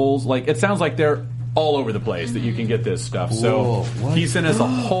Topic, Kohl's. Like, it sounds like they're all over the place that you can get this stuff. So he sent us a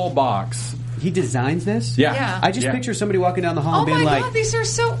whole box. He designs this? Yeah. I just picture somebody walking down the hall and being like... Oh my God, these are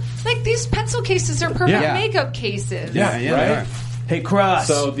so... Like, these pencil cases are perfect makeup cases. Yeah, right? Hey, Cross.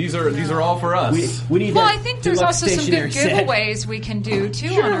 So these are all for us. We need. Well, I think there's also some good giveaways we can do too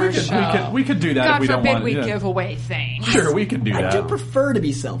on our show. We could do that. God if we forbid don't want we to. give away things. Sure, we could do that. I do prefer to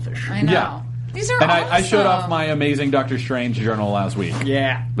be selfish. I know. Yeah. These are and awesome. I showed off my amazing Doctor Strange journal last week.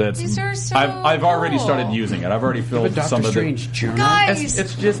 Yeah. These are so I've already cool. started using it. I've already filled some of the journal. Guys,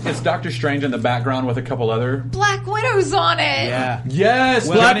 it's Doctor Strange in the background with a couple other Black Widow's on it. Yeah. Yes,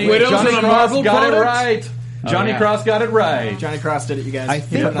 Black Widow's in a Marvel got product? it right. Johnny Cross got it right. Johnny Cross did it, you guys. I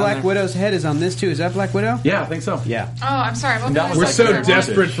think Black Widow's head is on this too. Is that Black Widow? Yeah, I think so. Yeah. Oh, I'm sorry. We're so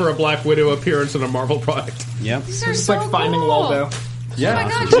desperate for a Black Widow appearance in a Marvel product. Yep. These are It's so like Finding cool. Waldo. Yeah. Oh my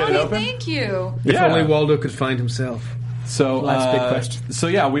God, Get it Johnny, open? thank you. If only Waldo could find himself. So Last big question. So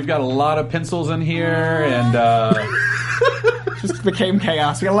yeah, we've got a lot of pencils in here, and Just became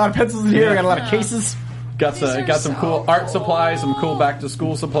chaos. We got a lot of pencils in here. We got a lot of cases. got These are some so cool art supplies, some cool back to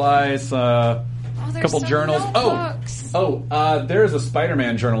school supplies. There's couple some journals. notebooks. There's a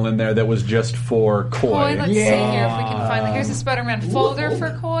Spider-Man journal in there that was just for Coy. Coy, let's see here if we can find. Here's a Spider-Man folder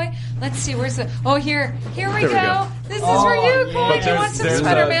for Coy. Let's see, where's the? Oh, here we go. This is for you, Coy. But Do you want some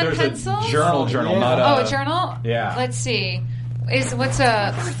Spider-Man pencils? A journal, not a journal. Yeah. Let's see.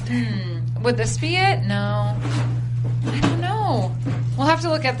 Would this be it? No. I don't know. We'll have to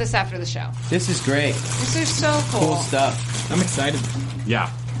look at this after the show. This is great. This is so cool. Cool stuff. I'm excited. Yeah.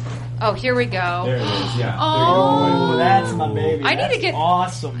 Oh, here we go. There it is. Yeah. Oh, that's my baby. I need to get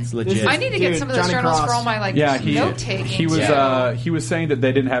awesome. It's legit. I need to get some of those Johnny journals Cross. for all my note taking. He was saying that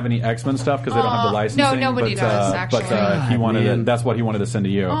they didn't have any X-Men stuff because they don't have the licensing. No, nobody does, actually. But he wanted man. it. That's what he wanted to send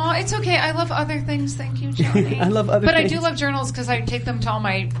to you. Oh, it's okay. I love other things. Thank you, Johnny. I love other but things. I do love journals because I take them to all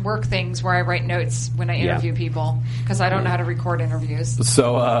my work things where I write notes when I interview people because I don't know how to record interviews.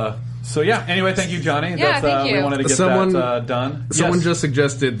 So yeah. Anyway, thank you, Johnny. Yeah, thank you. We wanted to get that done. Someone Yes. just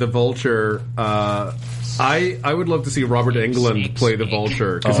suggested the Vulture. I would love to see Robert Englund play the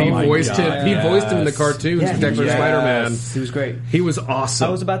Vulture because he my voiced God. him. He voiced him in the cartoons, Yeah, Spectacular yes. Spider-Man. He was great. He was awesome.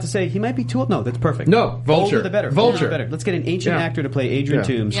 I was about to say he might be too old. No, that's perfect. No, Vulture. Older the better. Vulture. Older the better. Let's get an ancient Yeah. actor to play Adrian Yeah.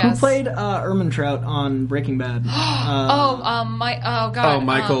 Toomes. Yeah. Who Yes. played Ermintrout on Breaking Bad?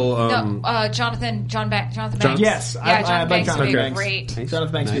 Jonathan Banks. Yes, John Banks Jonathan would be Banks. great.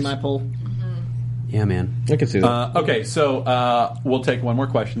 Jonathan Banks would be my pull. Yeah, man. I can see that. Okay, so we'll take one more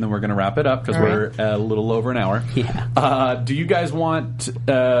question, then we're going to wrap it up because All we're a little over an hour. Yeah. Do you guys want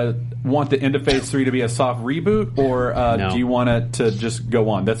the end of Phase 3 to be a soft reboot, or No. do you want it to just go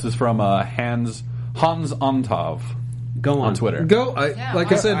on? This is from Hans Ontov Go on Twitter.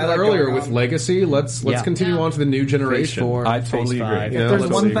 Like I said I like earlier going with on. Legacy, let's Yeah. continue on to the new Phase generation. 4. I Phase totally 5. agree. Yeah, If there's let's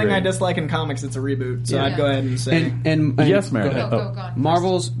one totally thing agree. I dislike in comics, it's a reboot. So Yeah. I'd go ahead and say. And Yes, Meredith. Go on.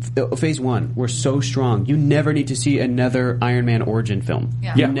 Marvel's Phase 1 were so strong. You never need to see another Iron Man origin film.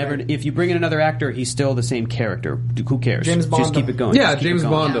 Yeah. You Yeah. never. If you bring in another actor, he's still the same character. Who cares? James Just Bond keep him. it going. Yeah, Just keep James it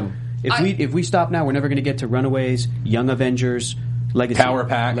going. Bond him. If we stop now, we're never going to get to Runaways, Young Avengers, Legacy, Power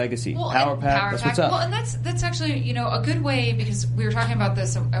Pack. Legacy, Well, Power and Pack. That's what's up. Well, and that's actually a good way because we were talking about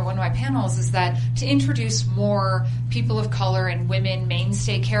this at one of my panels. Is that to introduce more people of color and women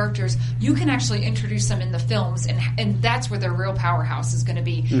mainstay characters, you can actually introduce them in the films, and that's where their real powerhouse is going to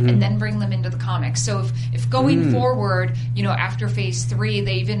be, and then bring them into the comics. So if going forward, after Phase 3,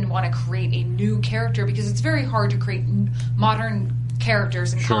 they even want to create a new character because it's very hard to create modern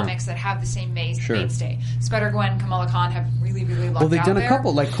characters in comics that have the same mainstay. Spider-Gwen, Kamala Khan have really, really lucked out. Well, they've done there. a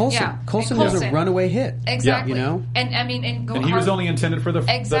couple, like Coulson. Yeah. Coulson And was a runaway hit. Exactly. And I mean, and he was only intended for the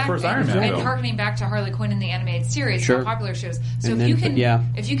first Iron Man and film. harkening back to Harley Quinn in the animated series, Sure. how popular she was. So And if then-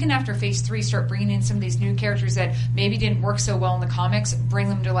 you can after Phase 3 start bringing in some of these new characters that maybe didn't work so well in the comics, bring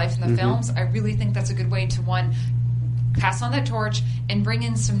them to life in the films, I really think that's a good way to pass on that torch and bring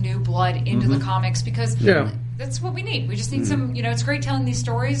in some new blood into the comics because that's what we need. We just need some. It's great telling these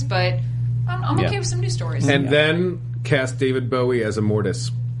stories, but I'm okay with some new stories. And then cast David Bowie as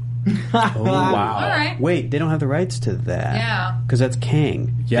Immortus. Oh, wow. All right. Wait, they don't have the rights to that. Yeah. Because that's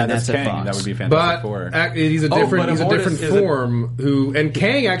Kang. Yeah, and that's a Kang. Fox. That would be Fantastic But Four. he's a Oh, different. but He's a Immortus different is a- form. And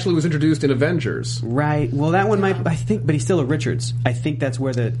Kang actually was introduced in Avengers. Right. Well, that one might. I think, but he's still a Richards. I think that's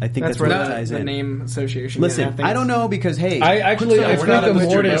where the. I think that's where that ties the in. name association. Listen, yeah, I don't know because hey, I we're think not at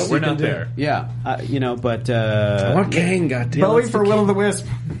Mr. Immortus. Boat. We're not there. yeah, but I want Kang. Goddamn. Bowie for Will of the Wisp.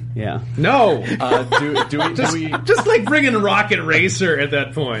 yeah. No. Do we? Just like bringing Rocket Racer at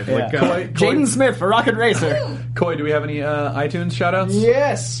that point. Yeah. Like, Jaden Smith for Rocket Racer. Coy, do we have any iTunes shout-outs?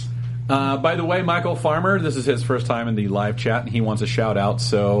 Yes. By the way, Michael Farmer, this is his first time in the live chat, and he wants a shout-out,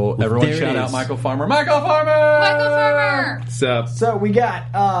 so everyone there it shout out is. Michael Farmer. Michael Farmer! Michael Farmer. what's up? So we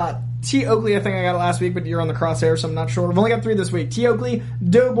got T. Oakley. I think I got it last week, but you're on the crosshair, so I'm not sure. We've only got 3 this week. T. Oakley,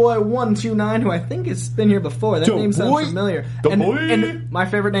 Doughboy129, who I think has been here before. That name sounds Doughboy. familiar. Doughboy. And my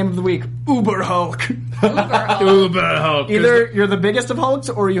favorite name of the week, Uber Hulk. Uber Hulk. Either you're the biggest of Hulks,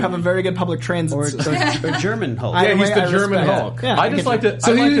 or you have a very good public transit Or system. German Hulk. Either Yeah, he's way, the I German respect it. Hulk. Yeah, I just like to.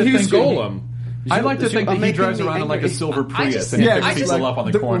 So I like to he's think that he- Golem. I like to think that he making drives me around in like a angry. silver Prius just- and he yeah, picks I just people like up on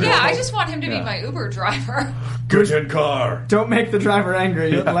the the- corner. Yeah, I just want him to be my Uber driver. Get in car. Don't make the driver angry.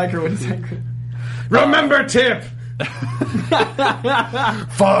 You don't like her when he's angry. Remember tip.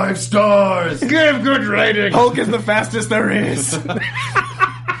 5 stars. Give good rating. Hulk is the fastest there is. So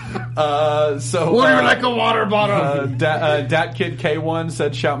like a water bottle. Dat Kid K1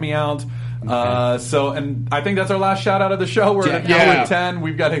 said, "Shout me out." And I think that's our last shout out of the show. We're at an hour and 10.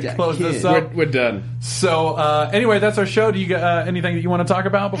 We've got to close this up. We're done. So anyway, that's our show. Do you got anything that you want to talk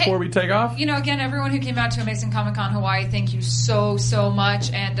about before we take off? Again, everyone who came out to Amazing Comic Con Hawaii, thank you so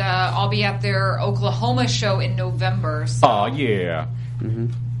much. And I'll be at their Oklahoma show in November. So. Oh yeah.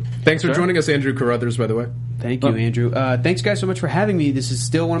 Thanks for joining us, Andrew Carruthers, by the way. Thank you, Andrew. Thanks, guys, so much for having me. This is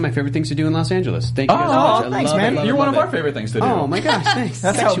still one of my favorite things to do in Los Angeles. Thank you guys so much. Thanks, man. You're one of our favorite things to do. Oh, my gosh, thanks.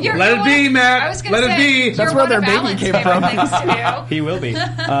 That's how Let it be, Matt. I was Let it be. That's where their baby came from. He will be.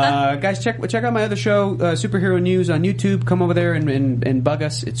 Guys, check out my other show, Superhero News, on YouTube. Come over there and bug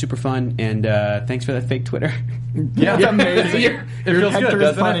us. It's super fun. And thanks for that fake Twitter. Yeah, it's amazing. It feels good,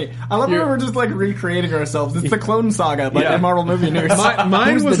 doesn't it? I love how we're just like recreating ourselves. It's the Clone Saga, but in Marvel Movie News.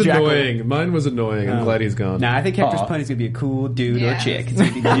 Mine was annoying. Mine was annoying. I'm glad he's gone. Nah, I think Hector's Punny's gonna be a cool dude or chick. It's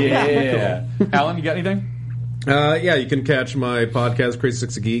gonna be cool. Yeah. Alan, you got anything? Yeah, you can catch my podcast, Crazy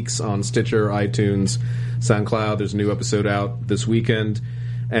Six of Geeks, on Stitcher, iTunes, SoundCloud. There's a new episode out this weekend.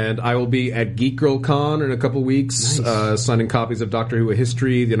 And I will be at Geek Girl Con in a couple weeks, signing copies of Doctor Who: A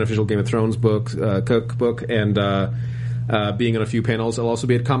History, the unofficial Game of Thrones book, cookbook, and being on a few panels. I'll also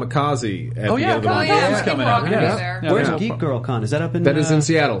be at Kamikaze at the end of the month. Coming out. Where's Geek Girl Con? Is that up in... That is in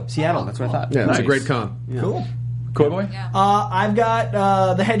Seattle. Seattle, that's what I thought. Yeah, it's a great con. Yeah. Cool. Cool boy? Yeah. I've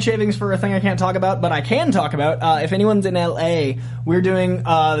got the head shavings for a thing I can't talk about, but I can talk about. If anyone's in LA, we're doing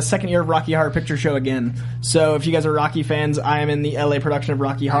the second year of Rocky Horror Picture Show again. So if you guys are Rocky fans, I am in the LA production of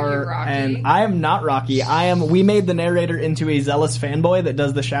Rocky Horror. Rocky? And I am not Rocky. We made the narrator into a zealous fanboy that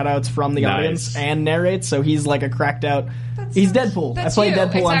does the shout-outs from the audience and narrates, so he's like a cracked out... He's Deadpool. I play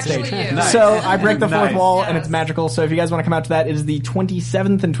Deadpool on stage. Nice. So I break the fourth wall, Yes. and it's magical. So if you guys want to come out to that, it is the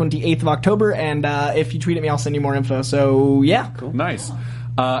 27th and 28th of October, and if you tweet at me, I'll send you more info. So, yeah. Cool. Nice.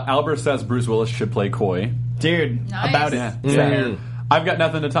 Albert says Bruce Willis should play Coy. Dude, Nice. about it. Yeah. I've got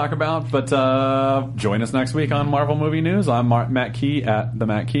nothing to talk about, but join us next week on Marvel Movie News. I'm Matt Key at the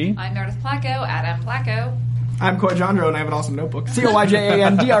Matt Key. I'm Meredith Placco at M. Placco. I'm Coy Jandro, and I have an awesome notebook.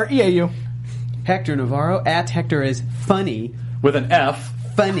 CoyJandreau. Hector Navarro at Hector is funny. With an F.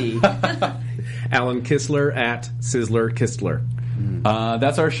 Funny. Alan Kistler at Sizzler Kistler.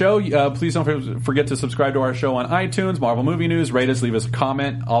 That's our show. Please don't forget to subscribe to our show on iTunes, Marvel Movie News. Rate us, leave us a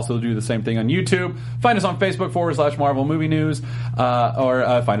comment. Also do the same thing on YouTube. Find us on Facebook /Marvel Movie News,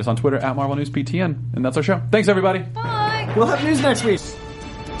 or find us on Twitter at Marvel News PTN. And that's our show. Thanks, everybody. Bye. We'll have news next week.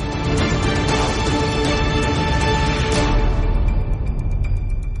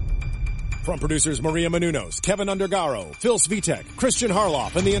 From producers Maria Menounos, Kevin Undergaro, Phil Svitek, Christian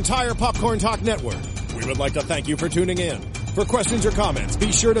Harloff, and the entire Popcorn Talk Network, we would like to thank you for tuning in. For questions or comments,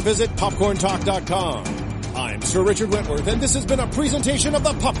 be sure to visit popcorntalk.com. I'm Sir Richard Wentworth, and this has been a presentation of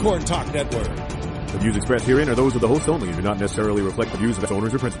the Popcorn Talk Network. The views expressed herein are those of the host only and do not necessarily reflect the views of its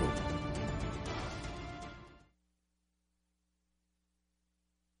owners or principals.